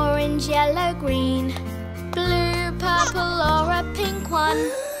 orange, yellow, green, blue, purple or a pink one?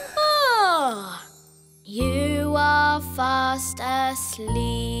 Oh, you are fast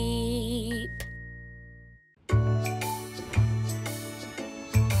asleep.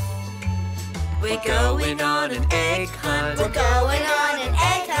 We're going on an egg hunt. We're going on an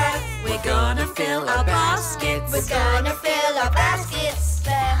egg hunt. We're gonna fill our baskets. We're gonna fill our baskets.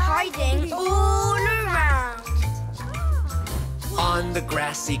 They're hiding all around. On the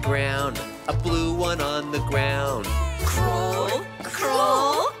grassy ground, a blue one on the ground. Crawl,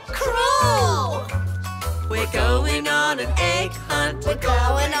 crawl, crawl. We're going on an egg hunt. We're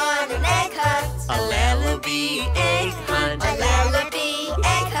going on an egg hunt. A Lellobee egg hunt. A Lellobee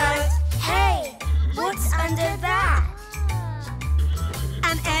egg hunt. Hey, what's under that?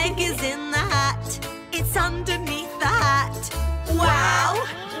 An egg is in the hat. It's underneath the hat. Wow,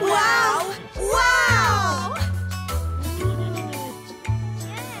 wow, wow!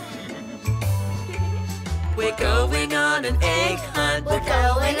 We're going on an egg hunt. We're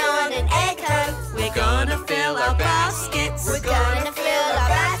going on an egg hunt. We're gonna fill our baskets. We're gonna fill our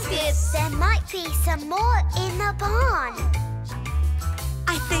baskets. There might be some more in the barn.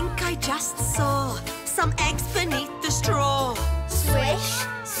 I think I just saw some eggs beneath the straw. Swish,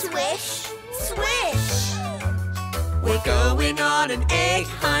 swish, swish. We're going on an egg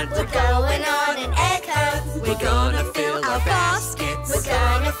hunt. We're going on an egg hunt. We're gonna fill our baskets. We're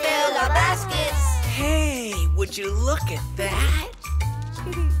gonna fill our baskets. Hey, would you look at that?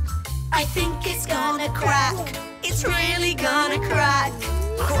 I think it's gonna crack. It's really gonna crack.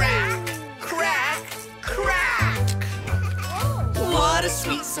 Crack, crack, crack. What a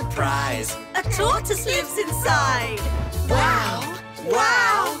sweet surprise. A tortoise lives inside. Wow,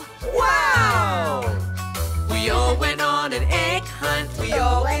 wow, wow. We all went on an egg hunt. We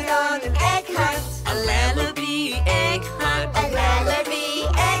all went on an egg hunt. A Lellobee egg hunt. A Lellobee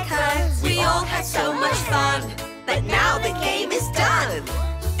egg hunt. We all had so much fun, but now the game is done.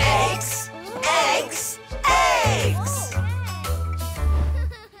 Eggs, eggs, eggs.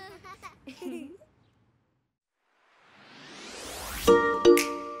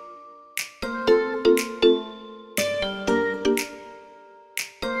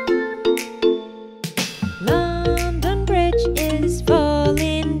 London Bridge is full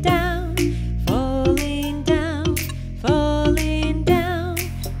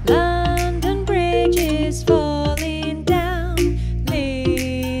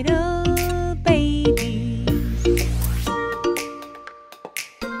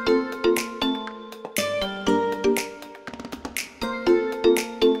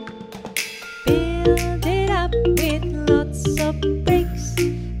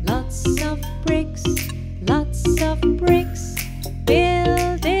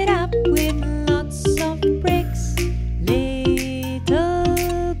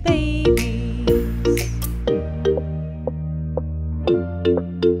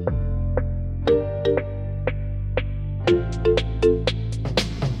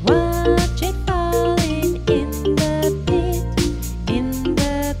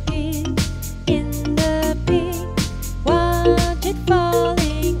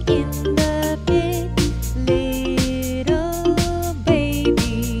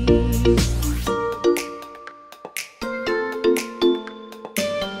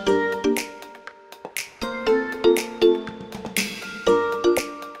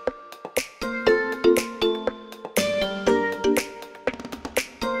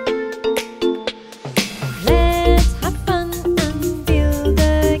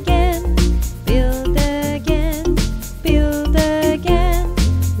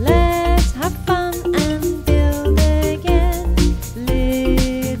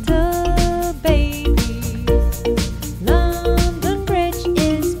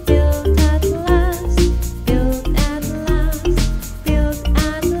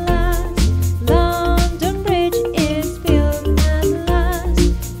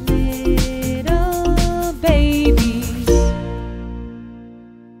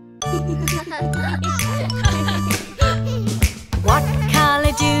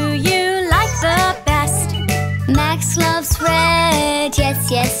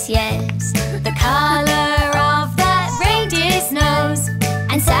yes, yes. The colour of that reindeer's nose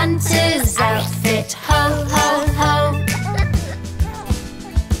and Santa's outfit, ho, ho, ho.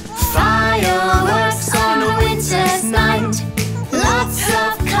 Fireworks on a winter's night, lots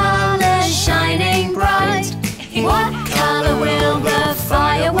of colours shining bright. What colour will the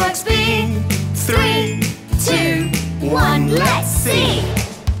fireworks be? 3, 2, 1, let's see.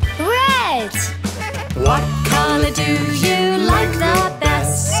 Red! What colour do you like the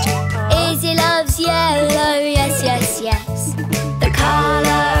best? Izzy loves yellow, yes, yes, yes. The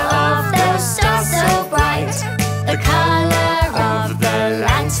colour of those stars so bright, the colour of the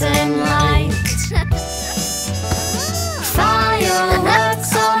lantern light.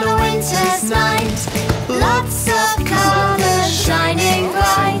 Fireworks on a winter's night, lots of colours shining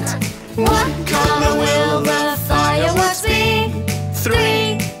bright. What colour will the fireworks be?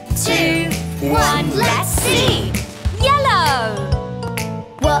 3, 2, 1, let's see. Yellow!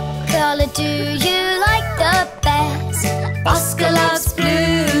 What colour do you like the best? Oscar loves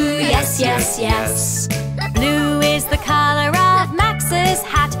blue, yes, yes, yes. Blue is the colour of Max's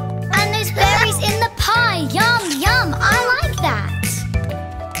hat. And those berries in the pie, yum, yum, I like that.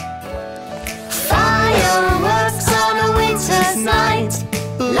 Fireworks on a winter's night,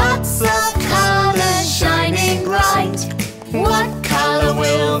 lots of colours shining bright. What colour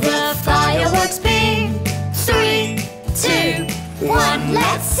will the fireworks be? 3, 2, 1,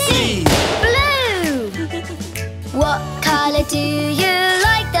 let's see. Blue! What colour do you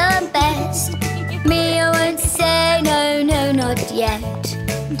like the best? Me, I won't say no, no, not yet.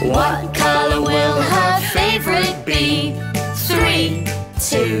 What colour will her favourite be? 3,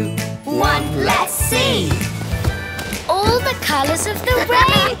 2, 1, let's see. All the colours of the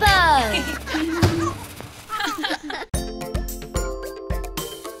rainbow!